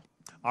football.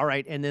 All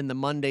right, and then the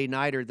Monday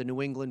nighter, the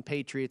New England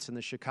Patriots and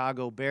the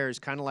Chicago Bears,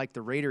 kind of like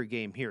the Raider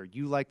game here.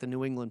 You like the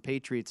New England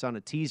Patriots on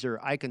a teaser.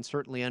 I can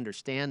certainly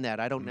understand that.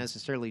 I don't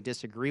necessarily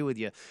disagree with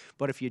you.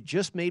 But if you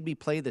just made me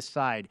play the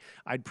side,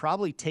 I'd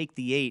probably take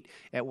the 8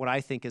 at what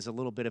I think is a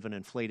little bit of an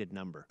inflated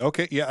number.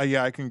 Okay,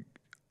 yeah, I can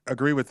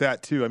agree with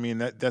that, too. I mean,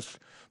 that's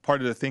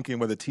part of the thinking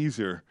with a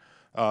teaser,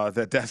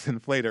 that's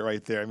inflated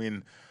right there. I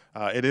mean,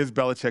 it is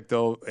Belichick,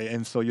 though,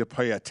 and so you'll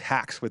pay a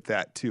tax with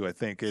that, too, I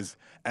think,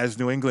 as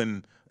New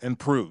England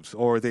improves,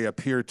 or they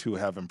appear to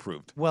have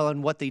improved. Well,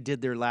 and what they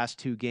did their last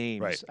 2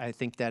 games, right. I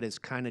think that has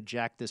kind of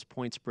jacked this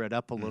point spread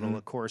up a little.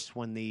 Of course,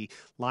 when the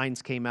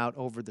lines came out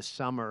over the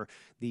summer,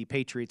 the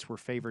Patriots were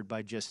favored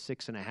by just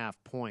 6.5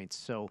 points.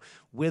 So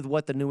with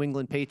what the New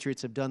England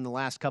Patriots have done the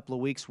last couple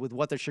of weeks, with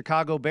what the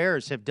Chicago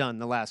Bears have done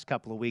the last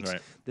couple of weeks,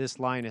 right. This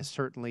line has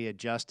certainly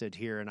adjusted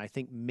here, and I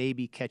think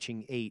maybe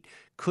catching 8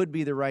 could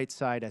be the right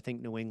side. I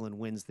think New England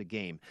wins the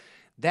game.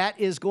 That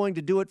is going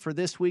to do it for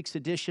this week's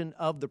edition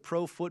of the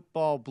Pro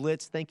Football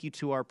Blitz. Thank you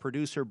to our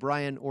producer,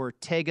 Brian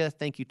Ortega.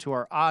 Thank you to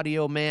our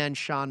audio man,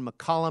 Sean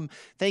McCollum.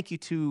 Thank you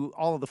to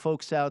all of the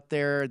folks out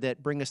there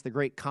that bring us the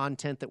great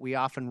content that we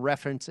often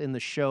reference in the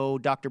show,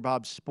 Dr.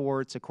 Bob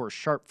Sports, of course,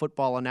 Sharp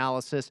Football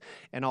Analysis,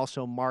 and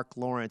also Mark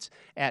Lawrence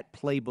at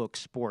Playbook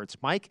Sports.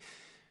 Mike,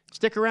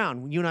 Stick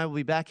around. You and I will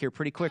be back here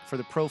pretty quick for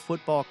the Pro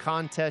Football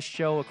Contest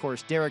Show. Of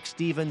course, Derek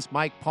Stevens,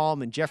 Mike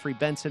Palm, and Jeffrey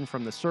Benson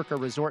from the Circa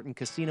Resort and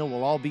Casino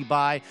will all be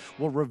by.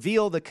 We'll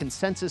reveal the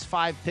consensus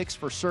 5 picks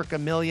for Circa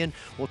Million.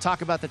 We'll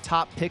talk about the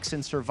top picks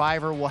in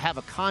Survivor. We'll have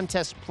a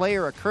contest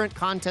player, a current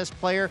contest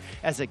player,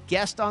 as a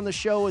guest on the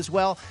show as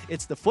well.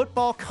 It's the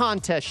Football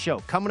Contest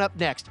Show coming up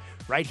next,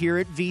 right here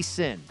at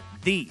VSiN,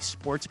 the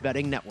Sports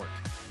Betting Network.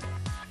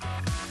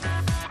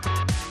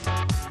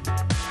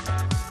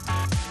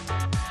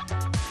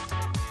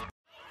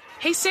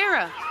 Hey,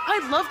 Sarah,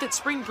 I love that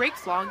spring break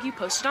vlog you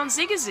posted on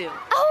Zigazoo.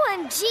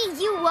 OMG,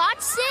 you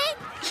watched it?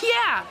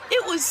 Yeah,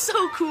 it was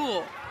so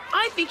cool.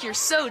 I think you're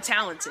so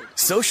talented.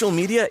 Social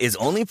media is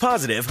only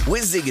positive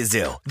with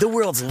Zigazoo, the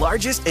world's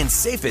largest and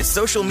safest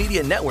social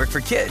media network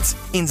for kids.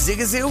 In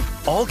Zigazoo,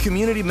 all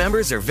community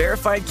members are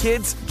verified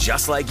kids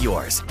just like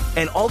yours,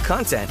 and all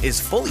content is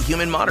fully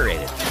human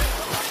moderated.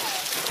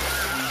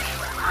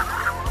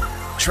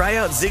 Try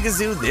out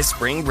Zigazoo this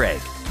spring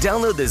break.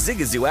 Download the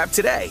Zigazoo app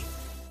today.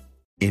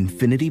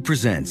 Infiniti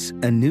presents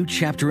a new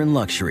chapter in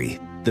luxury,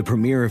 the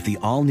premiere of the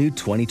all-new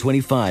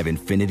 2025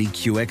 Infiniti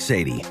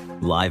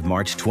QX80, live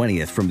March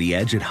 20th from the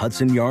Edge at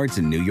Hudson Yards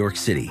in New York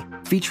City,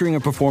 featuring a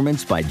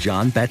performance by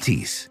John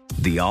Batiste.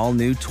 The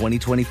all-new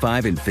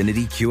 2025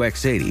 Infiniti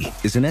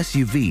QX80 is an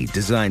SUV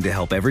designed to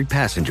help every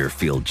passenger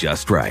feel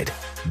just right.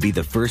 Be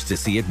the first to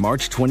see it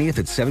March 20th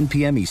at 7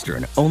 p.m.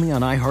 Eastern, only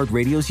on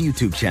iHeartRadio's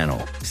YouTube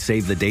channel.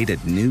 Save the date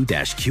at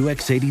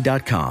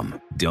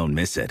new-QX80.com. Don't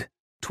miss it.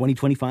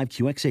 2025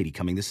 QX80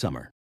 coming this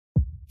summer.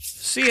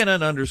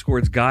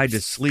 CNN_'s Guide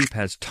to Sleep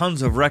has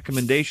tons of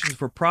recommendations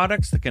for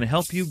products that can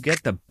help you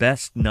get the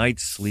best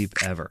night's sleep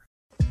ever.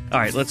 All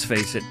right, let's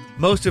face it.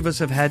 Most of us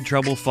have had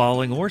trouble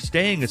falling or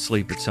staying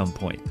asleep at some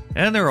point.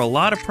 And there are a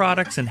lot of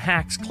products and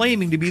hacks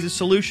claiming to be the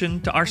solution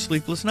to our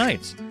sleepless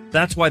nights.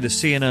 That's why the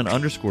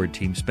CNN_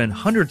 team spend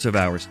hundreds of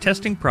hours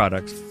testing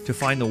products to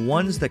find the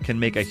ones that can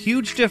make a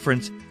huge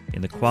difference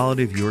in the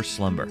quality of your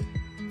slumber.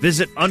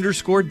 Visit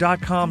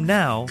underscore.com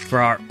now for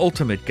our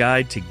ultimate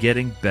guide to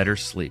getting better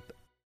sleep.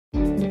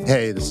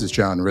 Hey, this is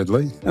John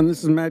Ridley. And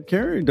this is Matt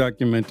Carey,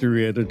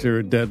 documentary editor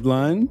at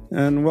Deadline.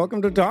 And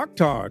welcome to Talk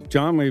Talk.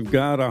 John, we've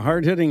got a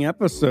hard-hitting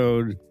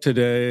episode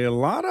today. A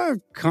lot of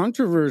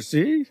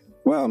controversy.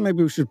 Well,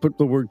 maybe we should put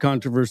the word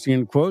controversy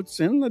in quotes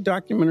in the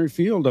documentary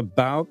field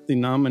about the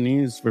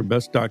nominees for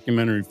Best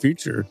Documentary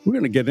Feature. We're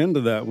going to get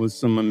into that with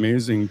some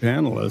amazing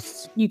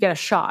panelists. You get a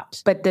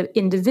shot, but the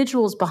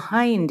individuals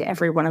behind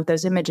every one of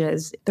those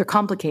images, they're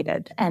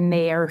complicated and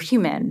they are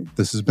human.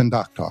 This has been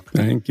Doc Talk.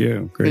 Thank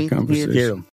you. Great conversation. Thank you.